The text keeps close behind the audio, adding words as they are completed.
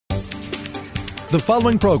The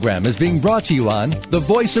following program is being brought to you on the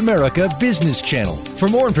Voice America Business Channel. For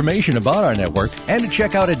more information about our network and to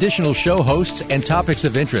check out additional show hosts and topics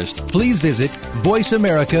of interest, please visit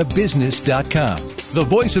voiceamericabusiness.com. The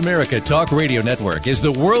Voice America Talk Radio Network is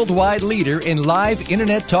the worldwide leader in live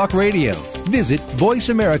Internet talk radio. Visit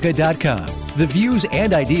voiceamerica.com. The views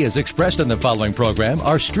and ideas expressed on the following program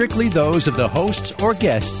are strictly those of the hosts or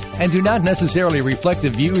guests and do not necessarily reflect the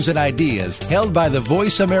views and ideas held by the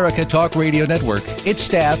Voice America Talk Radio Network, its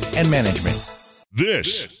staff, and management.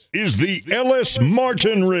 This is the Ellis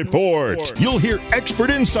Martin Report. You'll hear expert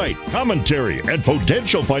insight, commentary, and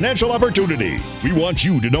potential financial opportunity. We want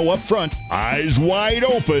you to know up front, eyes wide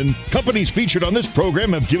open. Companies featured on this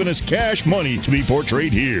program have given us cash money to be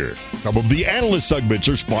portrayed here. Some of the analyst segments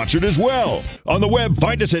are sponsored as well. On the web,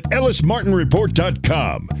 find us at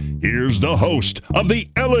ellismartinreport.com. Here's the host of the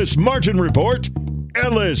Ellis Martin Report,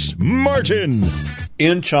 Ellis Martin.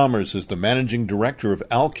 Ian Chalmers is the managing director of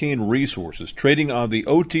Alkane Resources, trading on the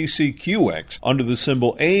OTCQX under the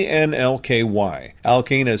symbol ANLKY.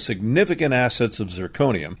 Alkane has significant assets of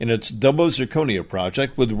zirconium in its Dubbo Zirconia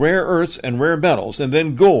project with rare earths and rare metals, and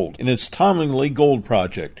then gold in its Tomingley Gold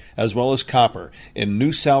project, as well as copper in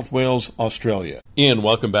New South Wales, Australia. Ian,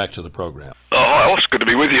 welcome back to the program. Oh, Ellis, good to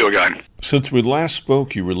be with you again. Since we last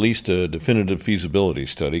spoke, you released a definitive feasibility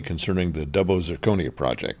study concerning the Dubbo Zirconia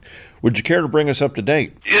project. Would you care to bring us up to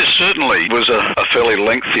date? Yes, certainly. It was a fairly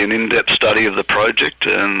lengthy and in-depth study of the project,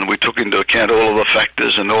 and we took into account all of the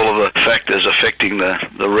factors and all of the factors affecting the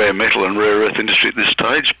rare metal and rare earth industry at this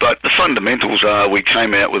stage. But the fundamentals are we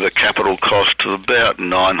came out with a capital cost of about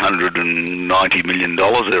 $990 million,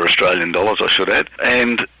 they're Australian dollars, I should add,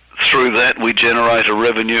 and through that, we generate a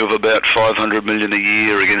revenue of about $500 million a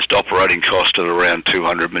year against operating cost of around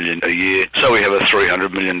 $200 million a year. So we have a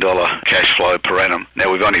 $300 million cash flow per annum.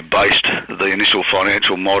 Now, we've only based the initial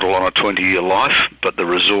financial model on a 20-year life, but the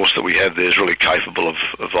resource that we have there is really capable of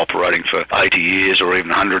operating for 80 years or even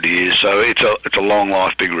 100 years. So it's a long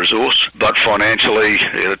life, big resource. But financially,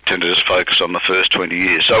 it tended to just focus on the first 20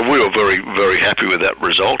 years. So we were very, very happy with that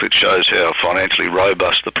result. It shows how financially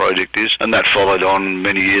robust the project is, and that followed on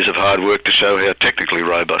many years of hard work to show how technically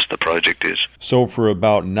robust the project is. So for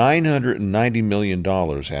about $990 million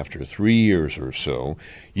after 3 years or so,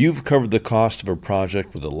 you've covered the cost of a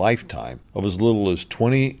project with a lifetime of as little as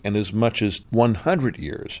 20 and as much as 100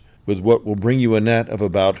 years, with what will bring you a net of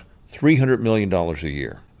about $300 million a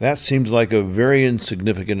year. That seems like a very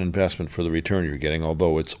insignificant investment for the return you're getting,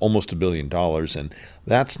 although it's almost $1 billion, and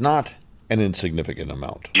that's not an insignificant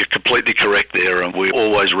amount. You're completely correct there, and we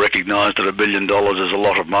always recognise that $1 billion is a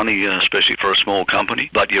lot of money, especially for a small company.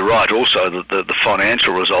 But you're right also that the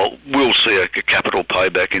financial result will see a capital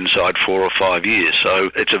payback inside 4 or 5 years. So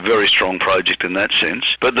it's a very strong project in that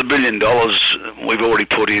sense. But the $1 billion, we've already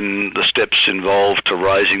put in the steps involved to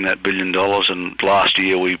raising that $1 billion, and last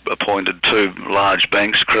year we appointed 2 large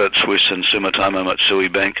banks, Credit Suisse and Sumitomo Mitsui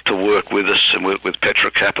Bank, to work with us and work with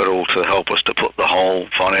Petra Capital to help us to put the whole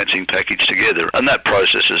financing package together. And that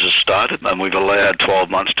process has started, and we've allowed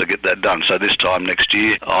 12 months to get that done. So this time next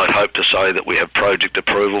year, I'd hope to say that we have project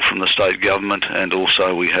approval from the state government, and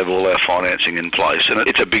also we have all our financing in place. And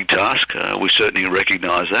it's a big task. We certainly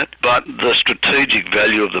recognise that. But the strategic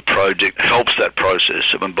value of the project helps that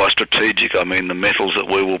process. And by strategic, I mean the metals that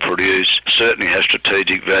we will produce certainly have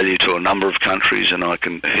strategic value to a number of countries, and I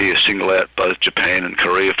can here single out both Japan and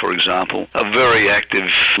Korea, for example, are very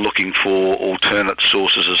active looking for alternate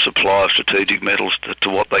sources of supply of strategic metals to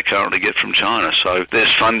what they currently get from China. So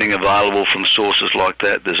there's funding available from sources like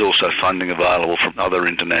that. There's also funding available from other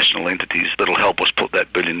international entities that'll help us put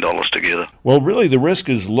that $1 billion together. Well, really, the risk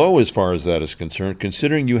is low as far as that is concerned,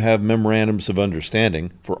 considering you have memorandums of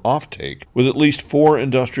understanding for offtake with at least 4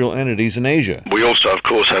 industrial entities in Asia. We also, of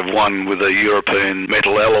course, have one with a European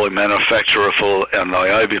metal alloy manufacturer for our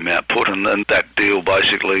niobium output, and that deal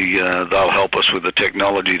basically, they'll help us with the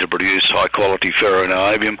technology to produce high-quality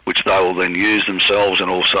ferroniobium, which they will then use themselves and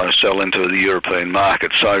also sell into the European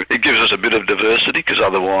market. So it gives us a bit of diversity, because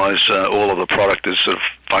otherwise all of the product is sort of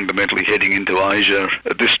fundamentally heading into Asia.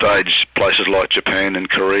 At this stage, places like Japan and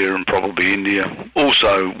Korea and probably India.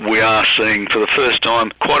 Also, we are seeing for the first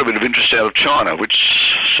time quite a bit of interest out of China,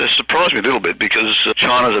 which has surprised me a little bit, because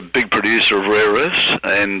China's a big producer of rare earths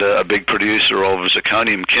and a big producer of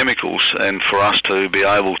zirconium chemicals, and for us to be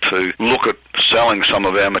able to look at selling some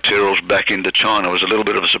of our materials back into China was a little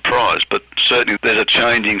bit of a surprise. But certainly there's a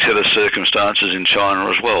changing set of circumstances in China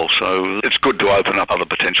as well, so it's good to open up other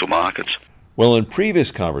potential markets. Well, in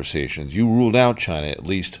previous conversations, you ruled out China, at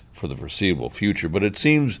least for the foreseeable future, but it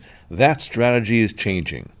seems that strategy is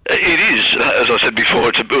changing. It is, as I said before,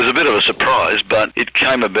 it was a bit of a surprise, but it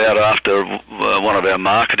came about after one of our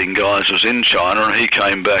marketing guys was in China, and he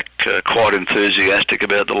came back quite enthusiastic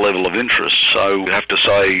about the level of interest. So I have to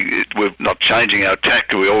say, we're not changing our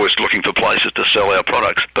tack. We're always looking for places to sell our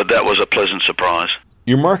products, but that was a pleasant surprise.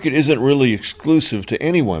 Your market isn't really exclusive to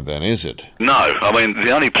anyone then, is it? No. I mean, the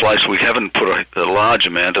only place we haven't put a large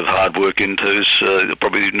amount of hard work into is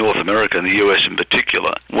probably North America and the US in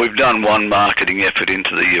particular. We've done one marketing effort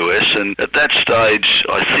into the US, and at that stage,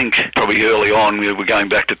 I think probably early on, we were going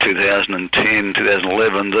back to 2010,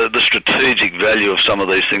 2011, the strategic value of some of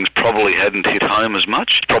these things probably hadn't hit home as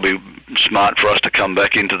much. Probably smart for us to come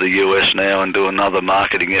back into the US now and do another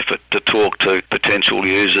marketing effort to talk to potential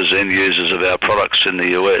users, end users of our products in the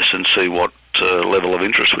US and see what level of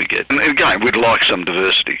interest we get. And again, we'd like some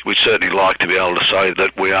diversity. We'd certainly like to be able to say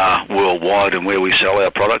that we are worldwide and where we sell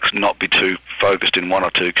our products, not be too focused in one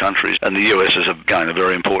or two countries. And the US is, again, a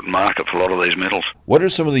very important market for a lot of these metals. What are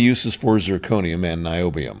some of the uses for zirconium and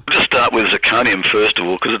niobium? Just start with zirconium first of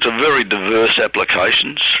all, because it's a very diverse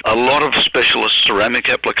applications. A lot of specialist ceramic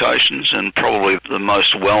applications, and probably the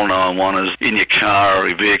most well-known one is in your car or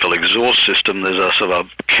your vehicle exhaust system. There's a sort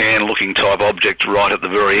of can-looking type object right at the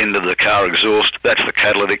very end of the car exhaust. That's the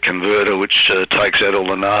catalytic converter, which takes out all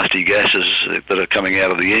the nasty gases that are coming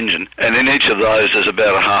out of the engine. And in each of those, there's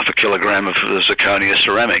about a half a kilogram of zirconia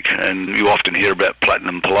ceramic. And you often hear about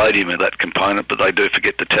platinum, palladium in that component, but they do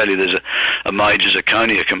forget to tell you there's a major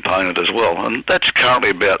zirconia component as well. And that's currently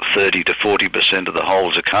about 30 to 40% of the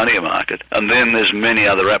whole zirconia market. And then there's many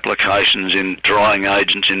other applications in drying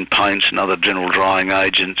agents, in paints and other general drying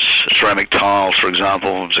agents. Ceramic tiles, for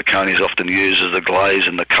example, zirconia is often used as the glaze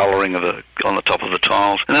and the colouring of on the top of the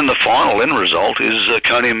tiles. And then the final end result is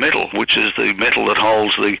zirconium metal, which is the metal that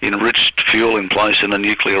holds the enriched fuel in place in a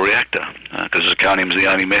nuclear reactor. Because zirconium is the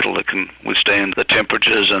only metal that can withstand the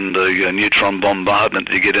temperatures and the neutron bombardment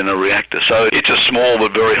that you get in a reactor. So it's a small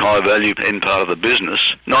but very high value end part of the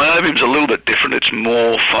business. Niobium's a little bit different. It's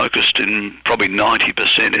more focused in, probably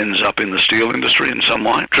 90% ends up in the steel industry in some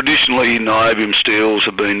way. Traditionally, niobium steels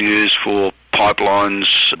have been used for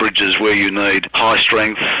pipelines, bridges where you need high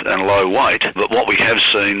strength and low weight. But what we have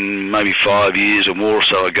seen maybe 5 years or more or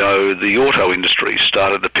so ago, the auto industry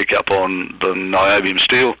started to pick up on the niobium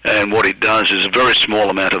steel. And what it does is a very small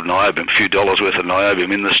amount of niobium, a few dollars worth of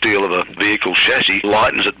niobium in the steel of a vehicle chassis,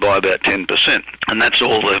 lightens it by about 10%. And that's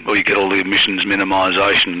all where you get all the emissions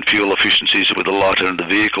minimisation and fuel efficiencies with the lighter in the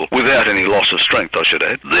vehicle, without any loss of strength, I should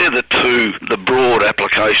add. They're the broad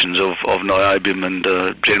applications of niobium, and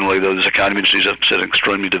generally the zirconium industry is an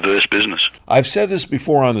extremely diverse business. I've said this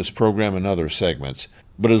before on this program and other segments,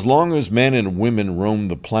 but as long as men and women roam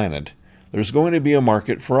the planet, there's going to be a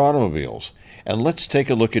market for automobiles. And let's take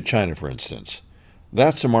a look at China, for instance.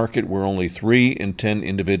 That's a market where only 3 in 10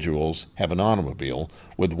 individuals have an automobile,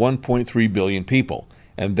 with 1.3 billion people,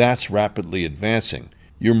 and that's rapidly advancing.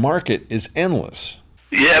 Your market is endless.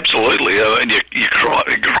 Yeah, absolutely. And you're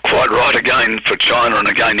quite right again for China, and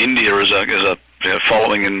again India is a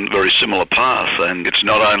following in a very similar path. And it's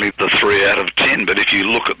not only the 3 out of 10, but if you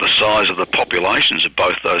look at the size of the populations of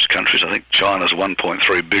both those countries, I think China's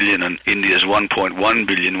 1.3 billion and India's 1.1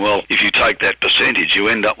 billion. Well, if you take that percentage, you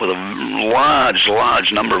end up with a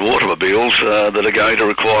large number of automobiles that are going to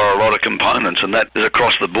require a lot of components, and that is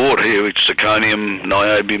across the board here. It's zirconium,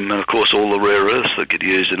 niobium, and of course all the rare earths that get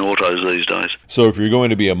used in autos these days. So if you're going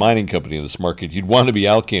to be a mining company in this market, you'd want to be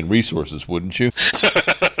Alkane Resources, wouldn't you?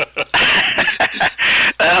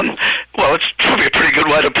 Well, it's probably a pretty good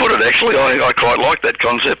way to put it, actually. I quite like that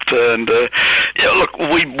concept. And, look,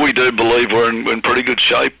 we do believe we're in pretty good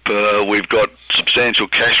shape. We've got substantial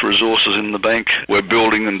cash resources in the bank. We're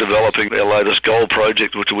building and developing our latest gold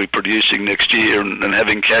project, which we'll be producing next year, and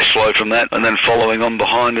having cash flow from that. And then following on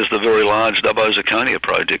behind is the very large Dubbo Zirconia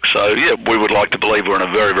project. So, yeah, we would like to believe we're in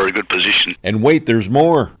a very, very good position. And wait, there's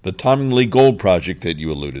more. The Tommy Gold project that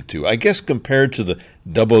you alluded to. I guess compared to the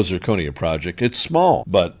Dubbo Zirconia project, it's small,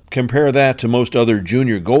 but compare that to most other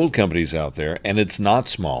junior gold companies out there, and it's not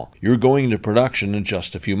small. You're going into production in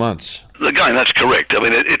just a few months. Again, that's correct. I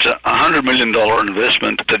mean, it's a $100 million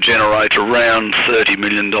investment to generate around $30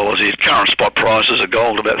 million a year. Current spot prices of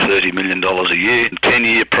gold about $30 million a year.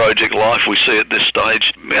 10-year project life we see at this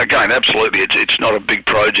stage. Again, absolutely, it's not a big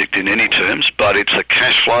project in any terms, but it's a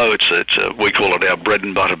cash flow. We call it our bread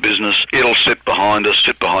and butter business. It'll sit behind us,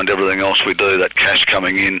 sit behind everything else we do. That cash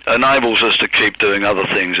coming in enables us to keep doing other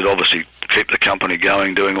things. It obviously keep the company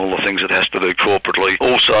going, doing all the things it has to do corporately.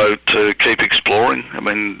 Also to keep exploring. I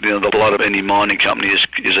mean, the blood of any mining company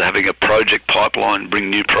is having a project pipeline, bring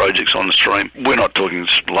new projects on the stream. We're not talking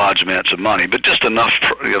large amounts of money, but just enough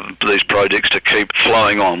for these projects to keep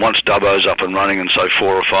flowing on. Once Dubbo's up and running in, say, 4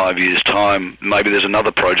 or 5 years' time, maybe there's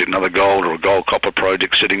another project, another gold or a gold-copper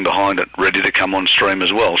project sitting behind it, ready to come on stream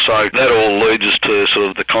as well. So that all leads us to sort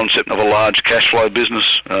of the concept of a large cash flow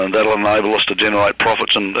business. That'll enable us to generate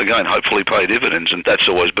profits and, again, hopefully pay dividends, and that's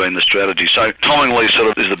always been the strategy. So Tollingly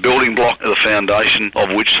sort of is the building block, the foundation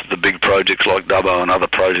of which the big projects like Dubbo and other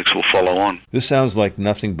projects will follow on. This sounds like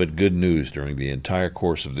nothing but good news during the entire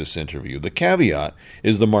course of this interview. The caveat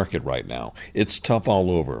is the market right now. It's tough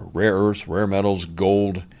all over. Rare earths, rare metals,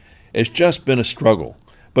 gold. It's just been a struggle.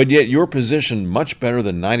 But yet you're positioned much better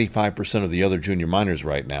than 95% of the other junior miners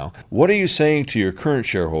right now. What are you saying to your current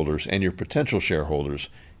shareholders and your potential shareholders,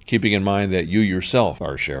 keeping in mind that you yourself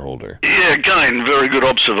are a shareholder? Yeah, again, very good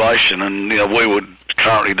observation. And we would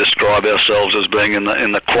currently describe ourselves as being in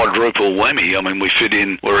the quadruple whammy. I mean, we fit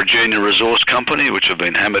in. We're a junior resource company, which have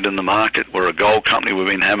been hammered in the market. We're a gold company, we've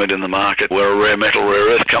been hammered in the market. We're a rare metal,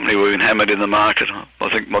 rare earth company, we've been hammered in the market. I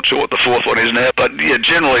think, not sure what the fourth one is now, but yeah,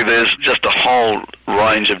 generally there's just a whole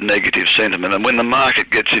range of negative sentiment. And when the market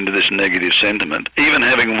gets into this negative sentiment, even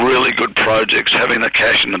having really good projects, having the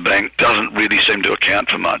cash in the bank doesn't really seem to account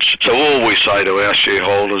for much. So all we say to our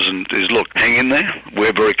shareholders is, look, hang in there.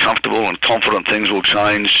 We're very comfortable and confident things will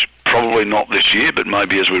change. Probably not this year, but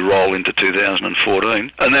maybe as we roll into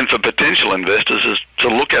 2014. And then for potential investors is to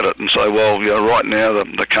look at it and say, well, right now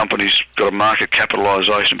the company's got a market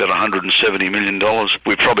capitalisation about $170 million.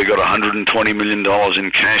 We've probably got $120 million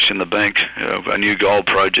in cash in the bank, a new gold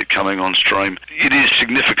project coming on stream. It is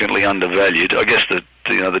significantly undervalued. I guess the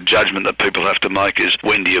judgment that people have to make is,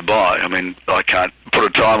 when do you buy? I mean, I can't put a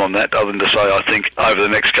time on that other than to say I think over the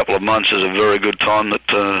next couple of months is a very good time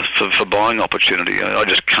for buying opportunity. I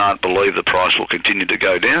just can't believe the price will continue to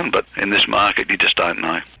go down, but in this market you just don't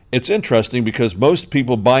know. It's interesting because most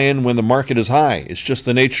people buy in when the market is high. It's just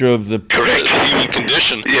the nature of the human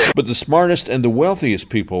condition. Yeah. But the smartest and the wealthiest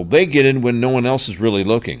people, they get in when no one else is really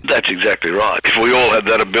looking. That's exactly right. If we all had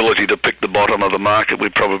that ability to pick the bottom of the market,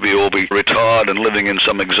 we'd probably all be retired and living in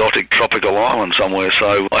some exotic tropical island somewhere.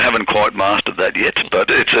 So I haven't quite mastered that yet,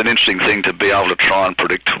 but it's an interesting thing to be able to try and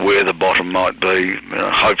predict where the bottom might be.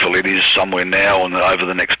 Hopefully it is somewhere now and over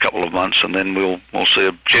the next couple of months, and then we'll see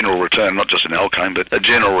a general return, not just in Alkane, but a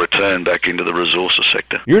general return back into the resources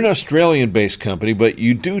sector. You're an Australian-based company, but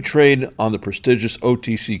you do trade on the prestigious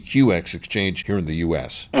OTCQX exchange here in the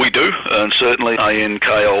U.S. We do, and certainly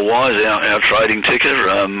ANKLY is our trading ticker.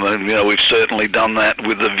 We've certainly done that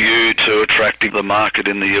with the view to attracting the market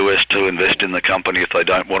in the U.S. to invest in the company if they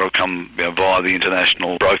don't want to come via the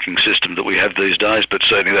international broking system that we have these days, but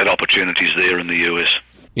certainly that opportunity is there in the U.S.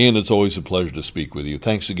 Ian, it's always a pleasure to speak with you.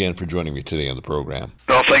 Thanks again for joining me today on the program.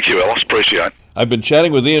 Oh, thank you, Ellis. Appreciate it. I've been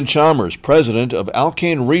chatting with Ian Chalmers, president of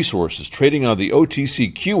Alkane Resources, trading on the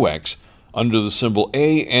OTCQX under the symbol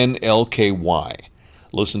ANLKY.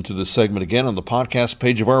 Listen to this segment again on the podcast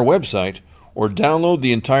page of our website, or download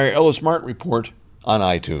the entire Ellis Martin Report on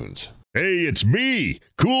iTunes. Hey, it's me,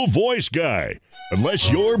 Cool Voice Guy. Unless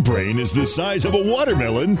your brain is the size of a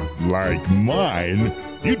watermelon, like mine,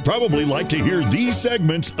 you'd probably like to hear these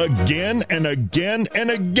segments again and again and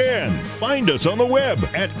again. Find us on the web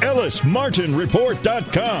at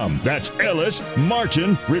ellismartinreport.com. That's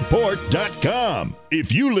ellismartinreport.com.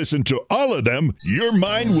 If you listen to all of them, your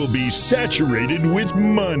mind will be saturated with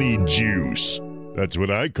money juice. That's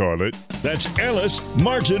what I call it. That's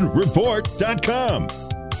ellismartinreport.com.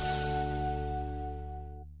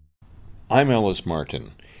 I'm Ellis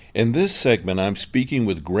Martin. In this segment, I'm speaking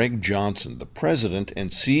with Greg Johnson, the president and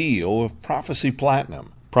CEO of Prophecy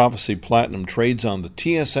Platinum. Prophecy Platinum trades on the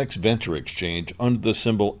TSX Venture Exchange under the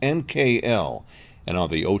symbol NKL and on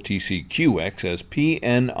the OTCQX as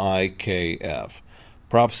PNIKF.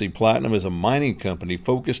 Prophecy Platinum is a mining company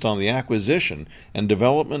focused on the acquisition and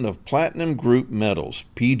development of platinum group metals,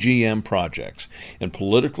 PGM projects, in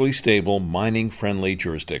politically stable, mining-friendly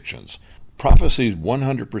jurisdictions. Prophecy's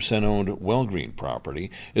 100% owned Wellgreen property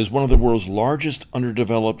is one of the world's largest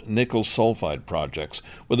underdeveloped nickel sulfide projects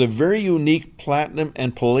with a very unique platinum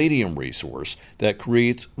and palladium resource that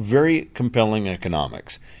creates very compelling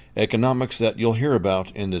economics that you'll hear about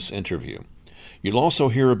in this interview. You'll also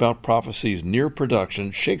hear about Prophecy's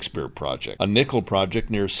near-production Shakespeare project, a nickel project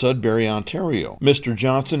near Sudbury, Ontario. Mr.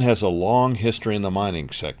 Johnson has a long history in the mining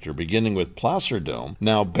sector, beginning with Placer Dome,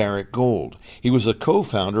 now Barrick Gold. He was a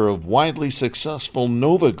co-founder of widely successful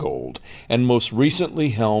Nova Gold and most recently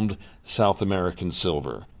helmed South American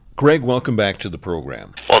Silver. Greg, welcome back to the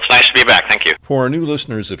program. Well, it's nice to be back. Thank you. For our new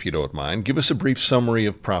listeners, if you don't mind, give us a brief summary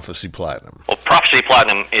of Prophecy Platinum. Well, Prophecy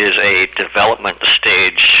Platinum is a development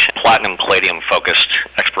stage, platinum palladium focused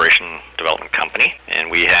exploration development company.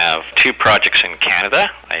 And we have 2 projects in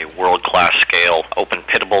Canada, a world-class scale open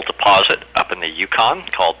pittable deposit up in the Yukon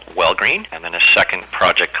called Wellgreen, and then a second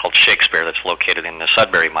project called Shakespeare that's located in the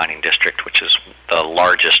Sudbury Mining District, which is the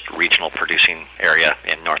largest regional producing area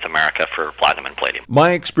in North America for platinum and palladium.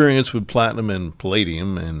 My experience with platinum and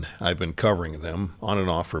palladium, and I've been covering them on and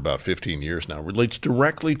off for about 15 years now, relates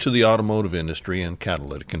directly to the automotive industry and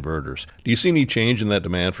catalytic converters. Do you see any change in that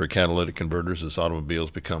demand for catalytic converters as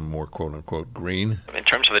automobiles become more quote-unquote green? In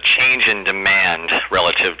terms of the change in demand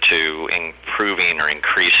relative to improving or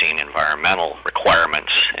increasing environmental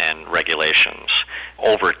requirements and regulations,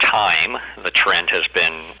 over time, the trend has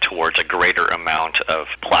been towards a greater amount of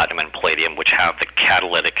platinum and palladium, which have the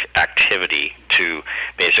catalytic activity to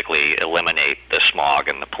basically eliminate the smog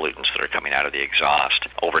and the pollutants that are coming out of the exhaust.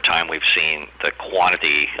 Over time, we've seen the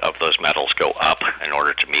quantity of those metals go up in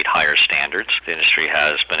order to meet higher standards. The industry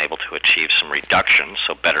has been able to achieve some reductions,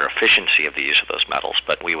 so better efficiency of the use of those metals,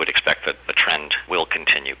 but we would expect that the trend will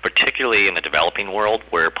continue, particularly in the developing world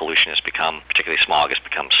where pollution has become, particularly smog, has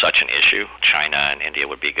become such an issue. China and India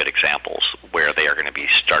would be good examples where they are going to be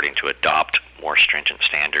starting to adopt more stringent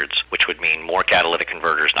standards, which would mean more catalytic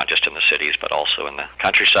converters, not just in the cities, but also in the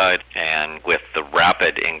countryside. And with the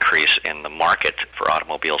rapid increase in the market for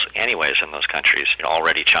automobiles anyways in those countries,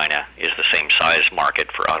 already China is the same size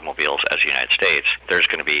market for automobiles as the United States. There's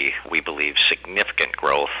going to be, we believe, significant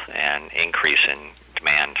growth and increase in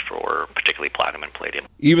demand for particularly platinum and palladium.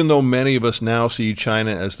 Even though many of us now see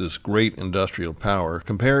China as this great industrial power,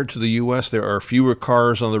 compared to the U.S., there are fewer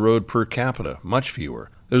cars on the road per capita, much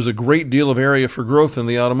fewer. There's a great deal of area for growth in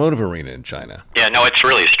the automotive arena in China. Yeah, no, it's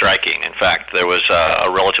really striking. In fact, there was a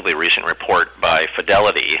relatively recent report by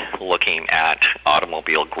Fidelity looking at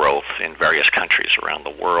automobile growth in various countries around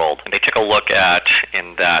the world. And they took a look at,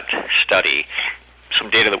 in that study, some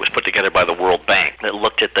data that was put together by the World Bank that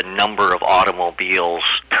looked at the number of automobiles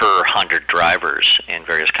per 100 drivers in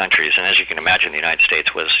various countries. And as you can imagine, the United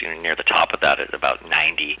States was near the top of that at about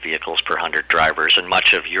 90 vehicles per 100 drivers, and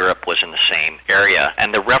much of Europe was in the same area.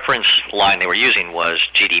 And the reference line they were using was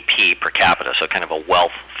GDP per capita, so kind of a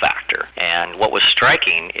wealth factor. And what was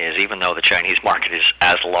striking is even though the Chinese market is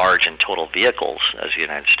as large in total vehicles as the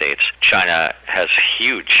United States, China has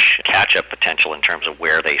huge catch-up potential in terms of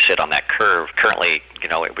where they sit on that curve. Currently,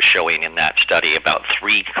 it was showing in that study about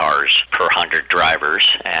 3 cars per 100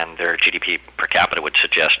 drivers, and their GDP per capita would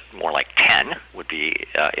suggest more like 10 would be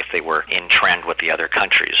if they were in trend with the other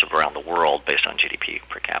countries around the world based on GDP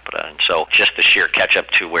per capita. And so just the sheer catch-up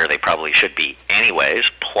to where they probably should be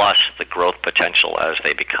anyways, plus the growth potential as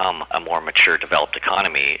they become a more mature, developed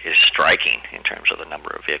economy is striking in terms of the number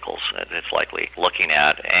of vehicles that it's likely looking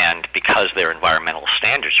at. And because their environmental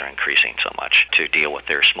standards are increasing so much to deal with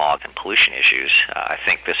their smog and pollution issues, I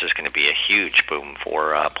think this is going to be a huge boom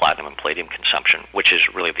for platinum and palladium consumption, which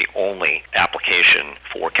is really the only application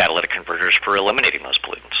for catalytic converters for eliminating those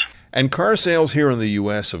pollutants. And car sales here in the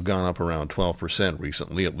U.S. have gone up around 12%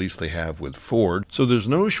 recently, at least they have with Ford, so there's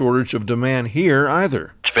no shortage of demand here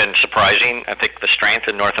either. It's been surprising. I think the strength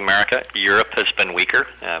in North America. Europe has been weaker.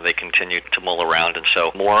 They continue to mull around, and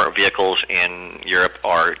so more vehicles in Europe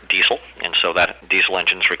are diesel, and so that diesel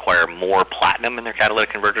engines require more platinum in their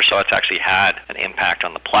catalytic converters, so it's actually had an impact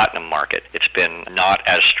on the platinum market. It's been not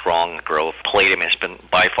as strong growth. Palladium has been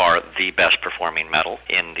by far the best performing metal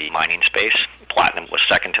in the mining space. Platinum was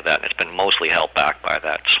second to that, and it's been mostly held back by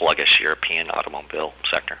that sluggish European automobile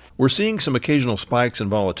sector. We're seeing some occasional spikes in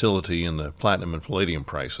volatility in the platinum and palladium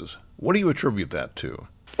prices. What do you attribute that to?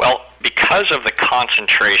 Well, because of the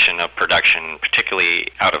concentration of production, particularly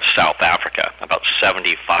out of South Africa, about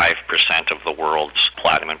 75% of the world's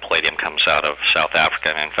platinum and palladium comes out of South Africa.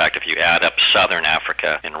 And in fact, if you add up Southern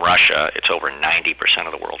Africa and Russia, it's over 90%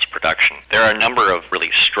 of the world's production. There are a number of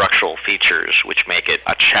really structural features which make it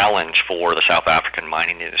a challenge for the South African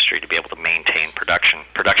mining industry to be able to maintain production.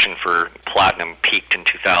 Production for platinum peaked in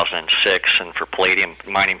 2006, and for palladium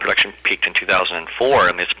mining production peaked in 2004,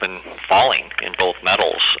 and it's been falling in both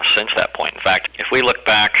metals since that point. In fact, if we look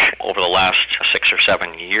back over the last 6 or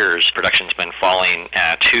 7 years, production's been falling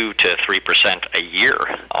at 2 to 3% a year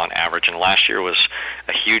on average, and last year was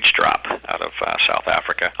a huge drop out of South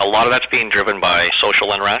Africa. A lot of that's being driven by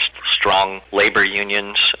social unrest, strong labor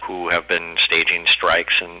unions who have been staging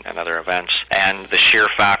strikes and other events. And the sheer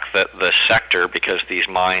fact that the sector, because these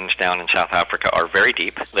mines down in South Africa are very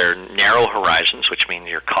deep, they're narrow horizons, which means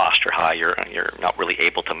your costs are high, you're not really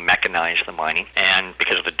able to mechanize the mining. And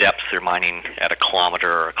because of the depth, they're mining at a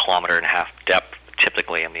kilometer or a kilometer and a half depth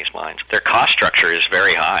typically in these mines. Their cost structure is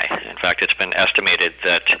very high. In fact, it's been estimated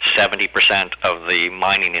that 70% of the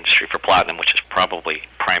mining industry for platinum, which is probably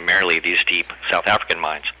primarily these deep South African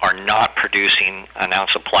mines, are not producing an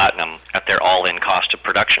ounce of platinum at their all-in cost of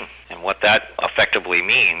production. And what that effectively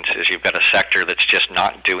means is you've got a sector that's just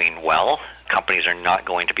not doing well. Companies are not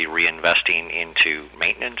going to be reinvesting into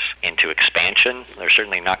maintenance, into expansion. They're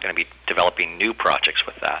certainly not going to be developing new projects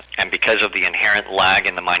with that. And because of the inherent lag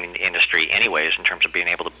in the mining industry anyways, in terms of being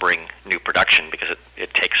able to bring new production, because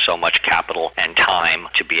it takes so much capital and time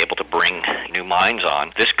to be able to bring new mines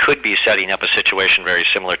on, this could be setting up a situation very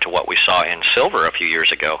similar to what we saw in silver a few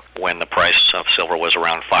years ago, when the price of silver was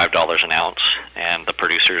around $5 an ounce, and the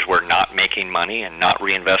producers were not making money and not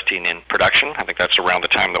reinvesting in production. I think that's around the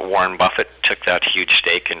time that Warren Buffett took that huge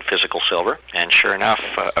stake in physical silver. And sure enough,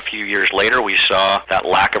 a few years later, we saw that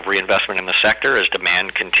lack of reinvestment in the sector as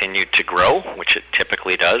demand continued to grow, which it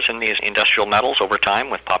typically does in these industrial metals over time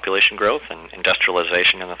with population growth and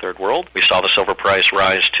industrialization in the third world. We saw the silver price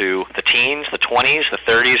rise to the teens, the 20s, the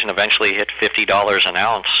 30s, and eventually hit $50 an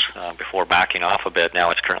ounce before backing off a bit. Now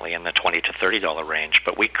it's currently in the $20 to $30 range.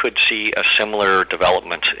 But we could see a similar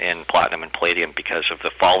development in platinum and palladium because of the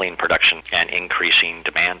falling production and increasing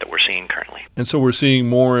demand that we're seeing currently. And so we're seeing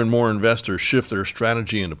more and more investors shift their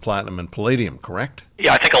strategy into platinum and palladium, correct?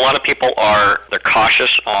 Yeah, I think a lot of people they're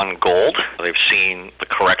cautious on gold. They've seen the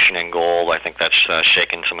correction in gold. I think that's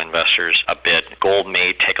shaken some investors a bit. Gold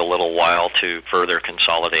may take a little while to further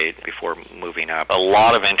consolidate before moving up. A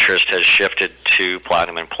lot of interest has shifted to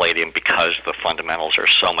platinum and palladium because the fundamentals are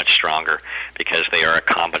so much stronger, because they are a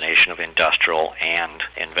combination of industrial and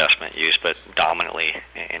investment use, but dominantly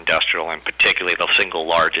industrial, and particularly the single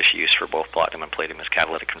largest use for both platinum and palladium is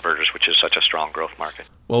catalytic converters, which is such a strong growth market.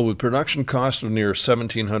 Well, with production cost of near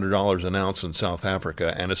 $1,700 an ounce in South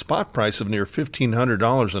Africa and a spot price of near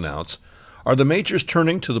 $1,500 an ounce, are the majors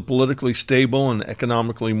turning to the politically stable and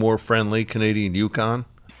economically more friendly Canadian Yukon?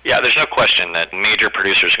 Yeah, there's no question that major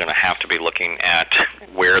producers are going to have to be looking at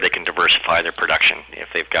where they can diversify their production if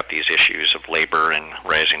they've got these issues of labor and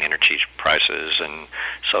rising energy prices and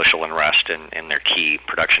social unrest in their key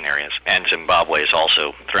production areas. And Zimbabwe has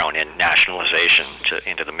also thrown in nationalization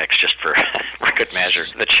into the mix just for good measure.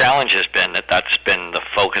 The challenge has been that that's been the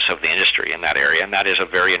focus of the industry in that area, and that is a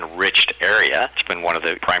very enriched area. It's been one of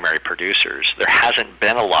the primary producers. There hasn't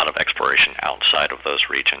been a lot of exploration outside of those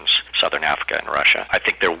regions, Southern Africa and Russia. I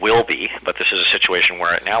think there will be, but this is a situation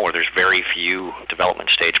where there's very few development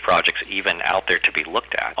stage projects even out there to be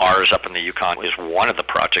looked at. Ours up in the Yukon is one of the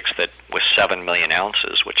projects that with 7 million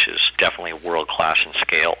ounces, which is definitely world-class in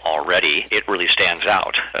scale already, it really stands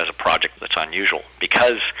out as a project that's unusual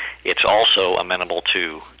because it's also amenable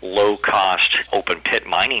to low-cost open-pit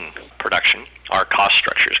mining production. Our cost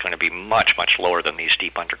structure is going to be much, much lower than these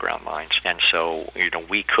deep underground mines. And so,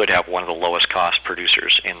 we could have one of the lowest cost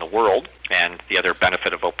producers in the world. And the other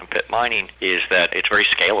benefit of open pit mining is that it's very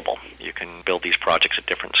scalable. You can build these projects at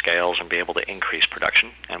different scales and be able to increase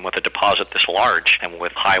production. And with a deposit this large and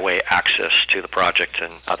with highway access to the project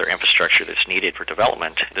and other infrastructure that's needed for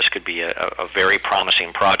development, this could be a very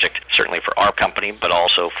promising project, certainly for our company, but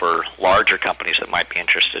also for larger companies that might be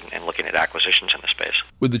interested in looking at acquisitions in the space.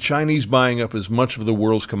 With the Chinese buying up as much of the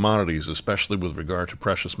world's commodities, especially with regard to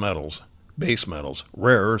precious metals, base metals,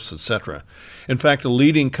 rare earths, etc. In fact, a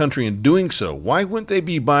leading country in doing so, why wouldn't they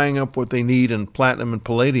be buying up what they need in platinum and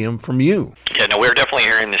palladium from you? Yeah, no, we're definitely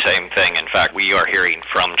hearing the same thing. In fact, we are hearing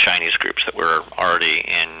from Chinese groups that we're already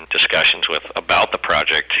in discussions with about the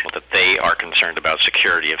project that they are concerned about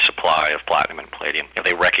security of supply of platinum and palladium.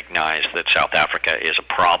 They recognize that South Africa is a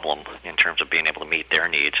problem in terms of being able to meet their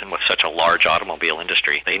needs, and with such a large automobile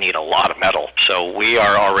industry, they need a lot of metal. So we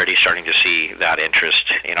are already starting to see that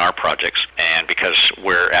interest in our projects. And because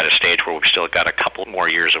we're at a stage where we've still got a couple more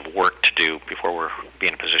years of work to do before we're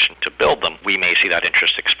in a position to build them, we may see that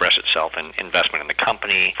interest express itself in investment in the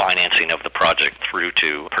company, financing of the project through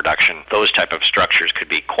to production. Those type of structures could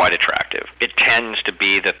be quite attractive. It tends to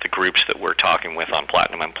be that the groups that we're talking with on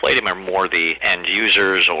platinum and palladium are more the end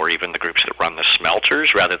users or even the groups that run the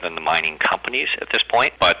smelters rather than the mining companies at this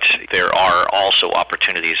point. But there are also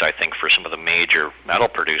opportunities, I think, for some of the major metal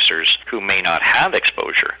producers who may not have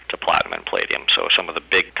exposure to platinum and palladium. So some of the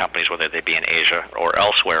big companies, whether they be in Asia or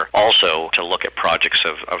elsewhere, also to look at projects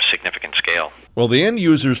of significant scale. Well, Well, the end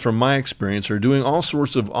users, from my experience, are doing all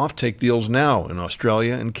sorts of offtake deals now in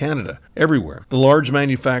Australia and Canada, everywhere. The large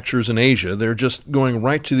manufacturers in Asia, they're just going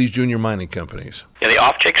right to these junior mining companies. Yeah, the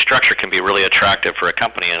offtake structure can be really attractive for a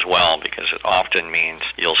company as well, because it often means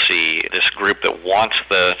you'll see this group that wants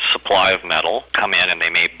the supply of metal come in, and they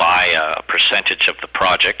may buy a percentage of the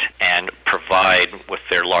project and provide with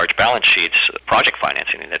their large balance sheets project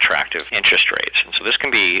financing and attractive interest rates. And so this can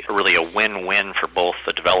be really a win-win for both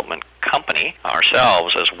the development company,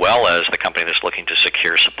 ourselves, as well as the company that's looking to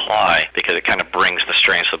secure supply, because it kind of brings the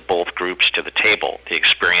strengths of both groups to the table. The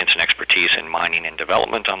experience and expertise in mining and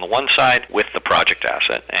development on the one side, with the project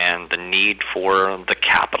asset, and the need for the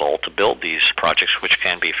capital to build these projects, which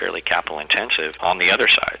can be fairly capital intensive, on the other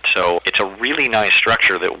side. So it's a really nice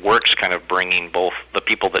structure that works, kind of bringing both the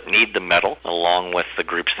people that need the metal along with the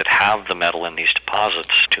groups that have the metal in these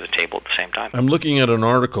deposits to the table at the same time. I'm looking at an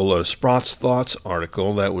article, a Sprott's Thoughts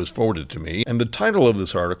article that was forwarded to me, and the title of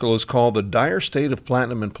this article is called The Dire State of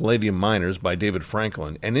Platinum and Palladium Miners by David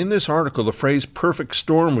Franklin. And in this article, the phrase perfect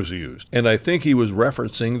storm was used. And I think he was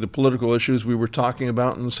referencing the political issues we were talking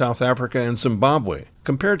about in South Africa and Zimbabwe,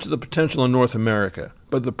 compared to the potential in North America.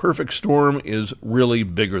 But the perfect storm is really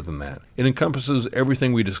bigger than that. It encompasses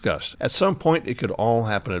everything we discussed. At some point, it could all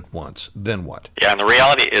happen at once. Then what? Yeah, and the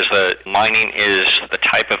reality is that mining is the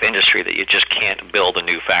type of industry that you just can't build a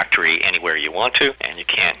new factory anywhere you want to, and you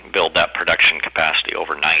can't build that production capacity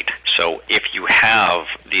overnight. So if you have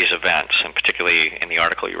these events, and particularly in the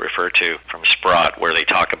article you referred to from Sprott, where they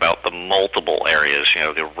talk about the multiple areas,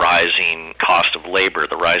 the rising cost of labor,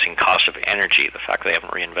 the rising cost of energy, the fact that they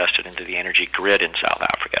haven't reinvested into the energy grid in South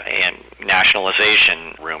Africa, and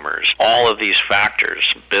nationalization rumors, all of these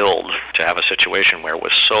factors build to have a situation where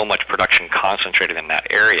with so much production concentrated in that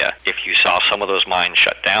area, if you saw some of those mines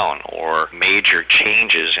shut down or major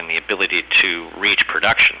changes in the ability to reach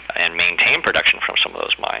production and maintain production from some of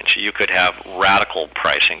those mines, you could have radical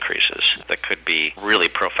price increases that could be really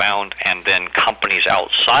profound, and then companies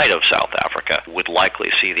outside of South Africa would likely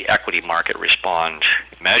see the equity market respond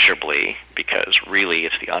measurably, because really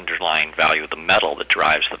it's the underlying value of the metal that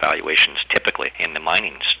drives the valuations typically in the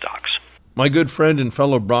mining stocks. My good friend and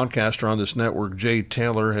fellow broadcaster on this network, Jay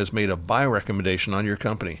Taylor, has made a buy recommendation on your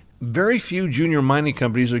company. Very few junior mining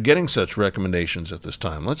companies are getting such recommendations at this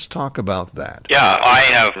time. Let's talk about that. Yeah, I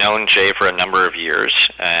have known Jay for a number of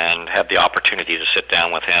years and had the opportunity to sit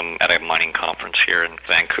down with him at a mining conference here in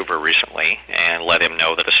Vancouver recently and let him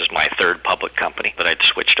know that this is my third public company, that I'd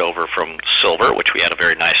switched over from silver, which we had a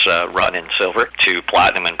very nice run in silver, to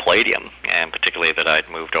platinum and palladium, and particularly that I'd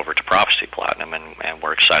moved over to Prophecy Platinum, and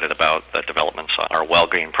we're excited about the developments on our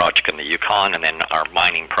Wellgreen project in the Yukon and then our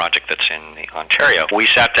mining project that's in Ontario. We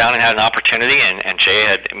sat down and had an opportunity, and Jay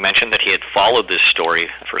had mentioned that he had followed this story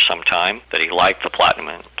for some time, that he liked the platinum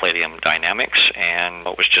and palladium dynamics, and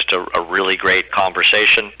it was just a really great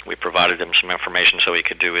conversation. We provided him some information so he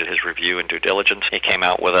could do his review and due diligence. He came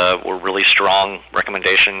out with a really strong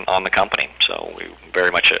recommendation on the company, so we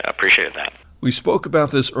very much appreciated that. We spoke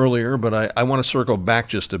about this earlier, but I want to circle back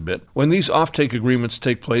just a bit. When these offtake agreements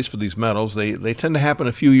take place for these metals, they tend to happen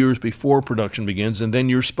a few years before production begins, and then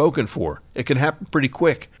you're spoken for. It can happen pretty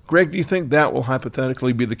quick. Greg, do you think that will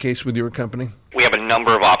hypothetically be the case with your company? We have a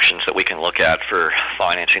number of options that we can look at for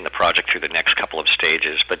financing the project through the next couple of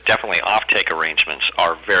stages, but definitely offtake arrangements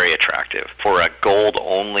are very attractive. For a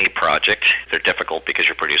gold-only project, they're difficult because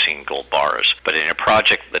you're producing gold bars. But in a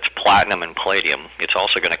project that's platinum and palladium, it's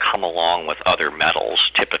also going to come along with other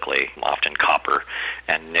metals, typically, often copper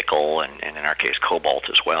and nickel, and in our case, cobalt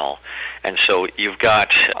as well. And so you've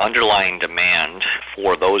got underlying demand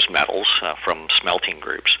for those metals from smelting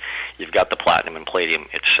groups. You've got the platinum and palladium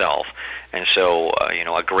itself. And so,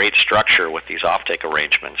 a great structure with these offtake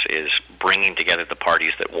arrangements is bringing together the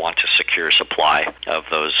parties that want to secure supply of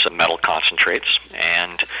those metal concentrates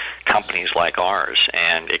and companies like ours.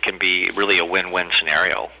 And it can be really a win-win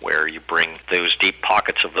scenario where you bring those deep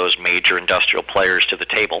pockets of those major industrial players to the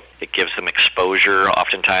table. It gives them exposure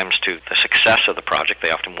oftentimes to the success of the project.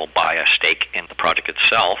 They often will buy a stake in the project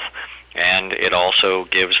itself. And it also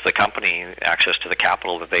gives the company access to the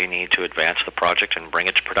capital that they need to advance the project and bring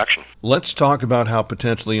it to production. Let's talk about how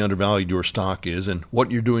potentially undervalued your stock is and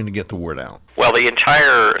what you're doing to get the word out. Well, the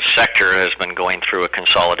entire sector has been going through a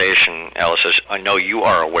consolidation, Ellis, as I know you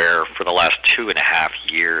are aware, for the last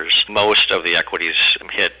 2.5 years. Most of the equities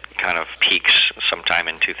hit kind of peaks sometime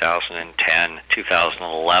in 2010,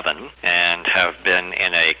 2011, and have been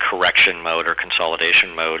in a correction mode or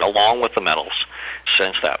consolidation mode along with the metals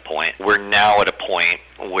since that point. We're now at a point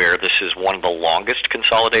where this is one of the longest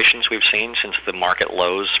consolidations we've seen since the market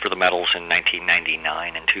lows for the metals in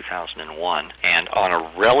 1999 and 2001. And on a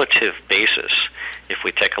relative basis, if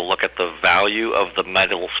we take a look at the value of the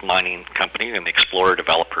metals mining company and the explorer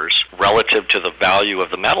developers relative to the value of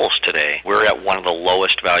the metals today, we're at one of the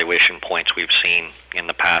lowest valuation points we've seen in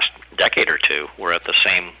the past decade or two. We're at the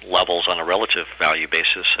same levels on a relative value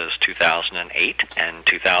basis as 2008 and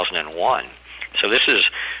 2001. So this is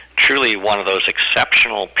truly one of those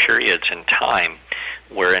exceptional periods in time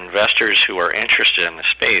where investors who are interested in the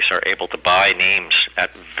space are able to buy names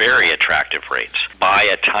at very attractive rates, buy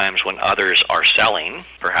at times when others are selling,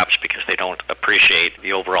 perhaps because they don't appreciate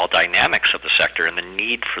the overall dynamics of the sector and the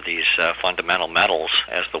need for these fundamental metals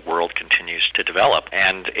as the world continues to develop.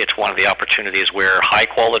 And it's one of the opportunities where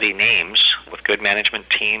high-quality names with good management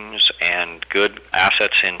teams and good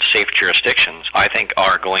assets in safe jurisdictions, I think,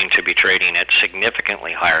 are going to be trading at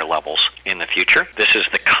significantly higher levels in the future. This is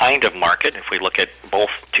the kind of market, if we look at both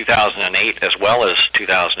 2008 as well as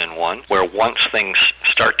 2001, where once things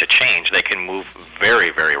start to change, they can move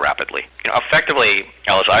very, very rapidly. Effectively,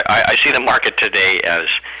 Ellis, I see the market today as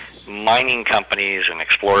mining companies and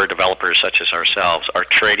explorer developers such as ourselves are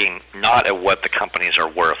trading not at what the companies are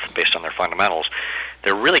worth based on their fundamentals.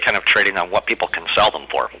 They're really kind of trading on what people can sell them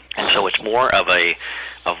for. And so it's more of a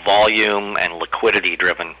volume and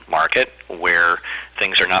liquidity-driven market where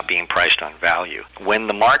things are not being priced on value. When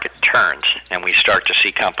the market turns and we start to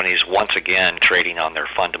see companies once again trading on their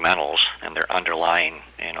fundamentals and their underlying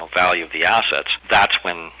value of the assets, that's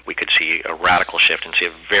when we could see a radical shift and see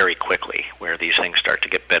it very quickly where these things start to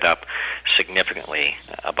get bid up significantly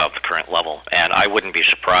above the current level. And I wouldn't be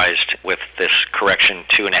surprised with this correction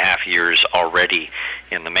 2.5 years already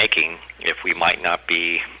in the making if we might not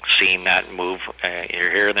be seeing that move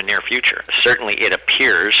here in the near future. Certainly it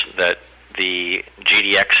appears that the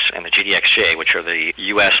GDX and the GDXJ, which are the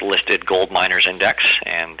U.S.-listed gold miners index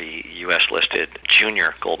and the U.S.-listed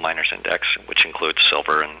junior gold miners index, which includes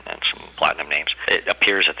silver and some platinum names, it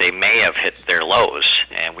appears that they may have hit their lows,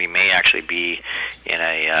 and we may actually be in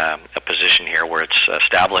a position here where it's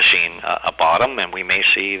establishing a bottom, and we may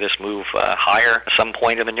see this move higher at some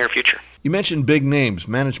point in the near future. You mentioned big names,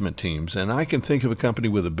 management teams, and I can think of a company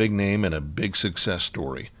with a big name and a big success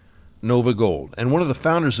story. Nova Gold. And one of the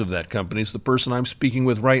founders of that company is the person I'm speaking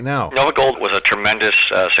with right now. Nova Gold was a tremendous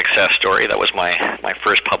success story. That was my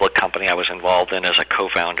first public company I was involved in as a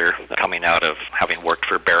co-founder, coming out of having worked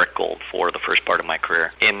for Barrick Gold for the first part of my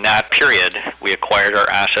career. In that period, we acquired our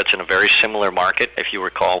assets in a very similar market. If you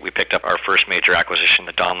recall, we picked up our first major acquisition,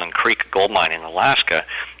 the Donlin Creek gold mine in Alaska,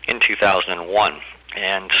 in 2001.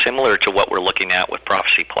 And similar to what we're looking at with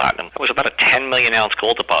Prophecy Platinum, it was about a 10 million ounce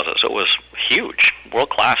gold deposit, so it was huge,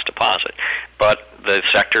 world-class deposit. But the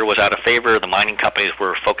sector was out of favor. The mining companies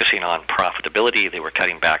were focusing on profitability. They were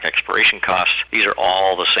cutting back exploration costs. These are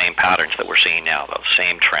all the same patterns that we're seeing now, those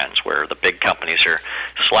same trends where the big companies are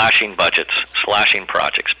slashing budgets, slashing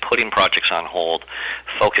projects, putting projects on hold,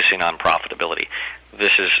 focusing on profitability.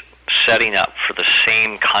 This is setting up for the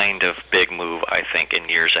same kind of big move, I think, in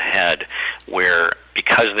years ahead, where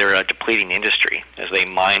because they're a depleting industry, as they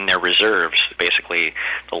mine their reserves, basically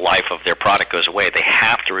the life of their product goes away. They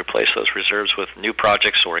have to replace those reserves with new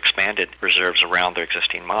projects or expanded reserves around their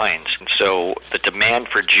existing mines. And so the demand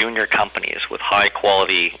for junior companies with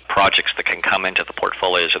high-quality projects that can come into the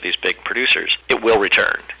portfolios of these big producers, it will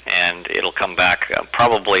return. And it'll come back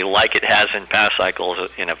probably like it has in past cycles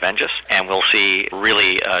in Avenges, and we'll see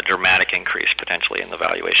really a dramatic increase potentially in the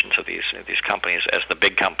valuations of these companies as the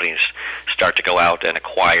big companies start to go out and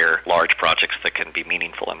acquire large projects that can be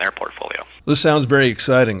meaningful in their portfolio. This sounds very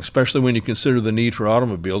exciting, especially when you consider the need for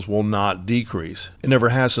automobiles will not decrease. It never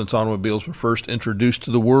has since automobiles were first introduced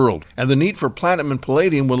to the world. And the need for platinum and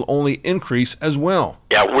palladium will only increase as well.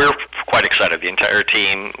 Yeah, we're quite excited. The entire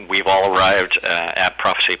team, we've all arrived at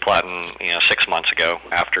Prophecy Platinum 6 months ago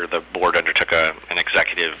after the board undertook an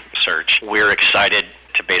executive search. We're excited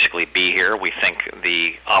to basically be here. We think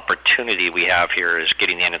the opportunity we have here is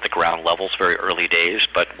getting in at the ground levels, very early days,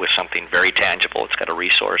 but with something very tangible. It's got a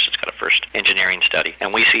resource, it's got a first engineering study,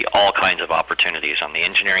 and we see all kinds of opportunities on the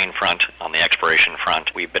engineering front, on the exploration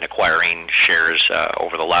front. We've been acquiring shares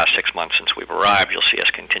over the last 6 months since we've arrived. You'll see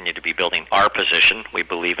us continue to be building our position. We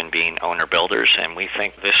believe in being owner builders, and we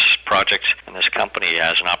think this project and this company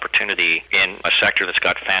has an opportunity in a sector that's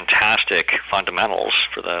got fantastic fundamentals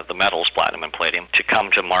for the metals, platinum and palladium, to come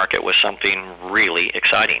to market with something really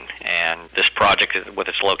exciting. And this project, with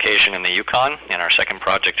its location in the Yukon and our second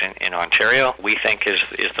project in Ontario, we think is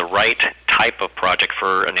the right type of project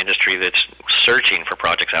for an industry that's searching for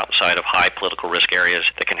projects outside of high political risk areas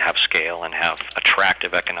that can have scale and have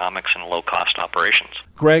attractive economics and low-cost operations.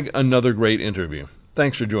 Greg, another great interview.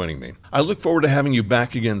 Thanks for joining me. I look forward to having you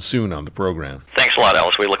back again soon on the program. Thanks a lot,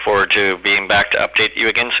 Ellis. We look forward to being back to update you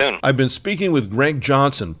again soon. I've been speaking with Greg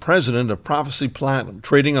Johnson, president of Prophecy Platinum,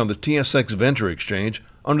 trading on the TSX Venture Exchange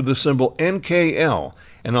under the symbol NKL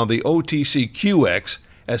and on the OTCQX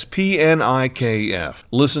as PNIKF.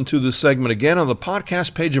 Listen to this segment again on the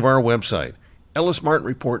podcast page of our website,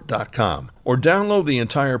 ellismartinreport.com, or download the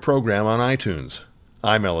entire program on iTunes.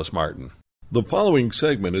 I'm Ellis Martin. The following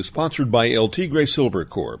segment is sponsored by El Tigre Silver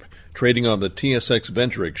Corp., trading on the TSX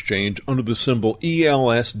Venture Exchange under the symbol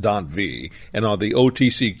ELS.V and on the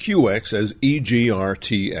OTCQX as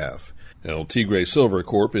EGRTF. El Tigre Silver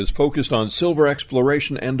Corp. is focused on silver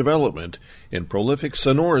exploration and development in prolific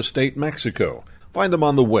Sonora State, Mexico. Find them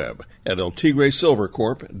on the web at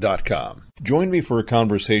eltigresilvercorp.com. Join me for a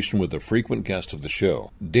conversation with a frequent guest of the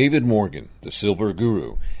show, David Morgan, the Silver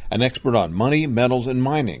Guru, an expert on money, metals, and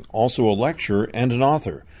mining, also a lecturer and an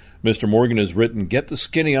author. Mr. Morgan has written Get the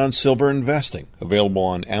Skinny on Silver Investing, available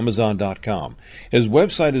on Amazon.com. His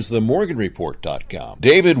website is themorganreport.com.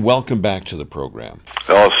 David, welcome back to the program.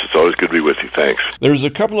 Ellis, it's always good to be with you. Thanks. There's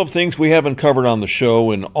a couple of things we haven't covered on the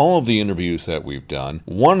show in all of the interviews that we've done.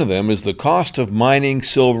 One of them is the cost of mining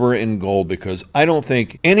silver and gold, because I don't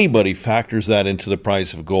think anybody factors that into the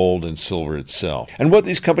price of gold and silver itself, and what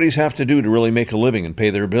these companies have to do to really make a living and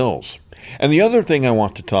pay their bills. And the other thing I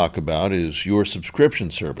want to talk about is your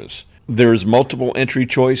subscription service. There's multiple entry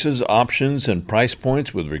choices, options, and price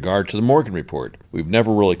points with regard to the Morgan Report. We've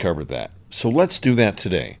never really covered that. So let's do that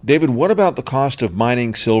today. David, what about the cost of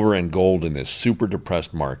mining silver and gold in this super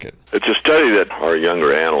depressed market? It's a study that our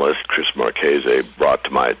younger analyst, Chris Marchese, brought to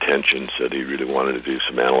my attention, said he really wanted to do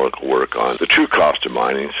some analytical work on the true cost of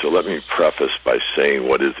mining. So let me preface by saying,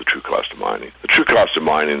 what is the true cost of mining? The true cost of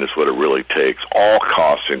mining is what it really takes, all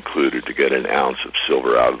costs included, to get an ounce of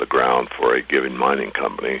silver out of the ground for a given mining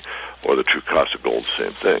company, or the true cost of gold,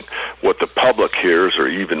 same thing. What the public hears, or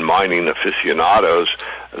even mining aficionados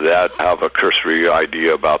that have a cursory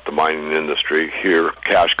idea about the mining industry, hear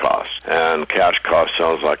cash costs. And cash cost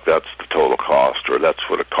sounds like that's the total cost, or that's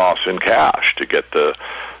what it costs in cash to get the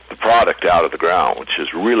product out of the ground, which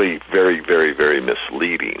is really very, very, very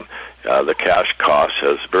misleading. The cash cost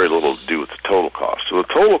has very little to do with the total cost. So the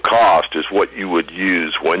total cost is what you would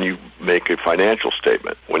use when you make a financial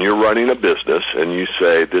statement. When you're running a business and you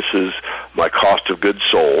say, this is my cost of goods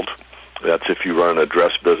sold, that's if you run a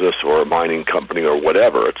dress business or a mining company or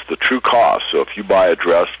whatever. It's the true cost. So if you buy a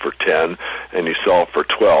dress for 10 and you sell it for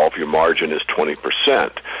 12, your margin is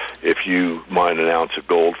 20%. If you mine an ounce of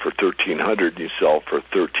gold for $1,300 and you sell it for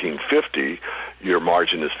 $1,350, your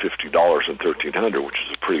margin is $50 on $1,300, which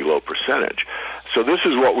is a pretty low percentage. So this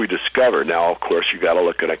is what we discovered. Now, of course, you got to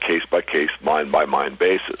look at a case-by-case, mine-by-mine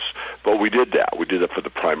basis. But we did that. We did it for the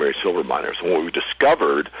primary silver miners. And what we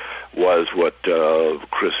discovered was what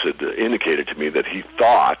Chris had indicated to me, that he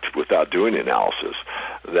thought, without doing analysis,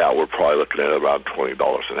 that we're probably looking at about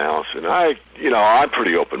 $20 an ounce. And I'm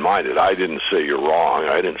pretty open-minded. I didn't say you're wrong.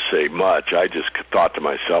 I didn't say much. I just thought to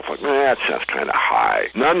myself, like, that sounds kind of high.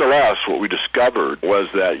 Nonetheless, what we discovered was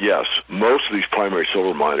that, yes, most of these primary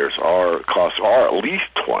silver miners costs are at least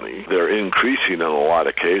 20. They're increasing in a lot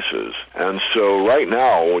of cases. And so right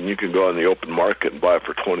now, when you can go on the open market and buy it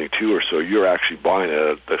for 22 or so, you're actually buying it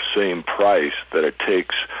at the same price that it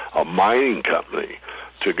takes a mining company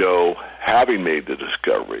to go, having made the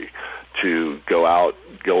discovery, to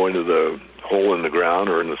go into the hole in the ground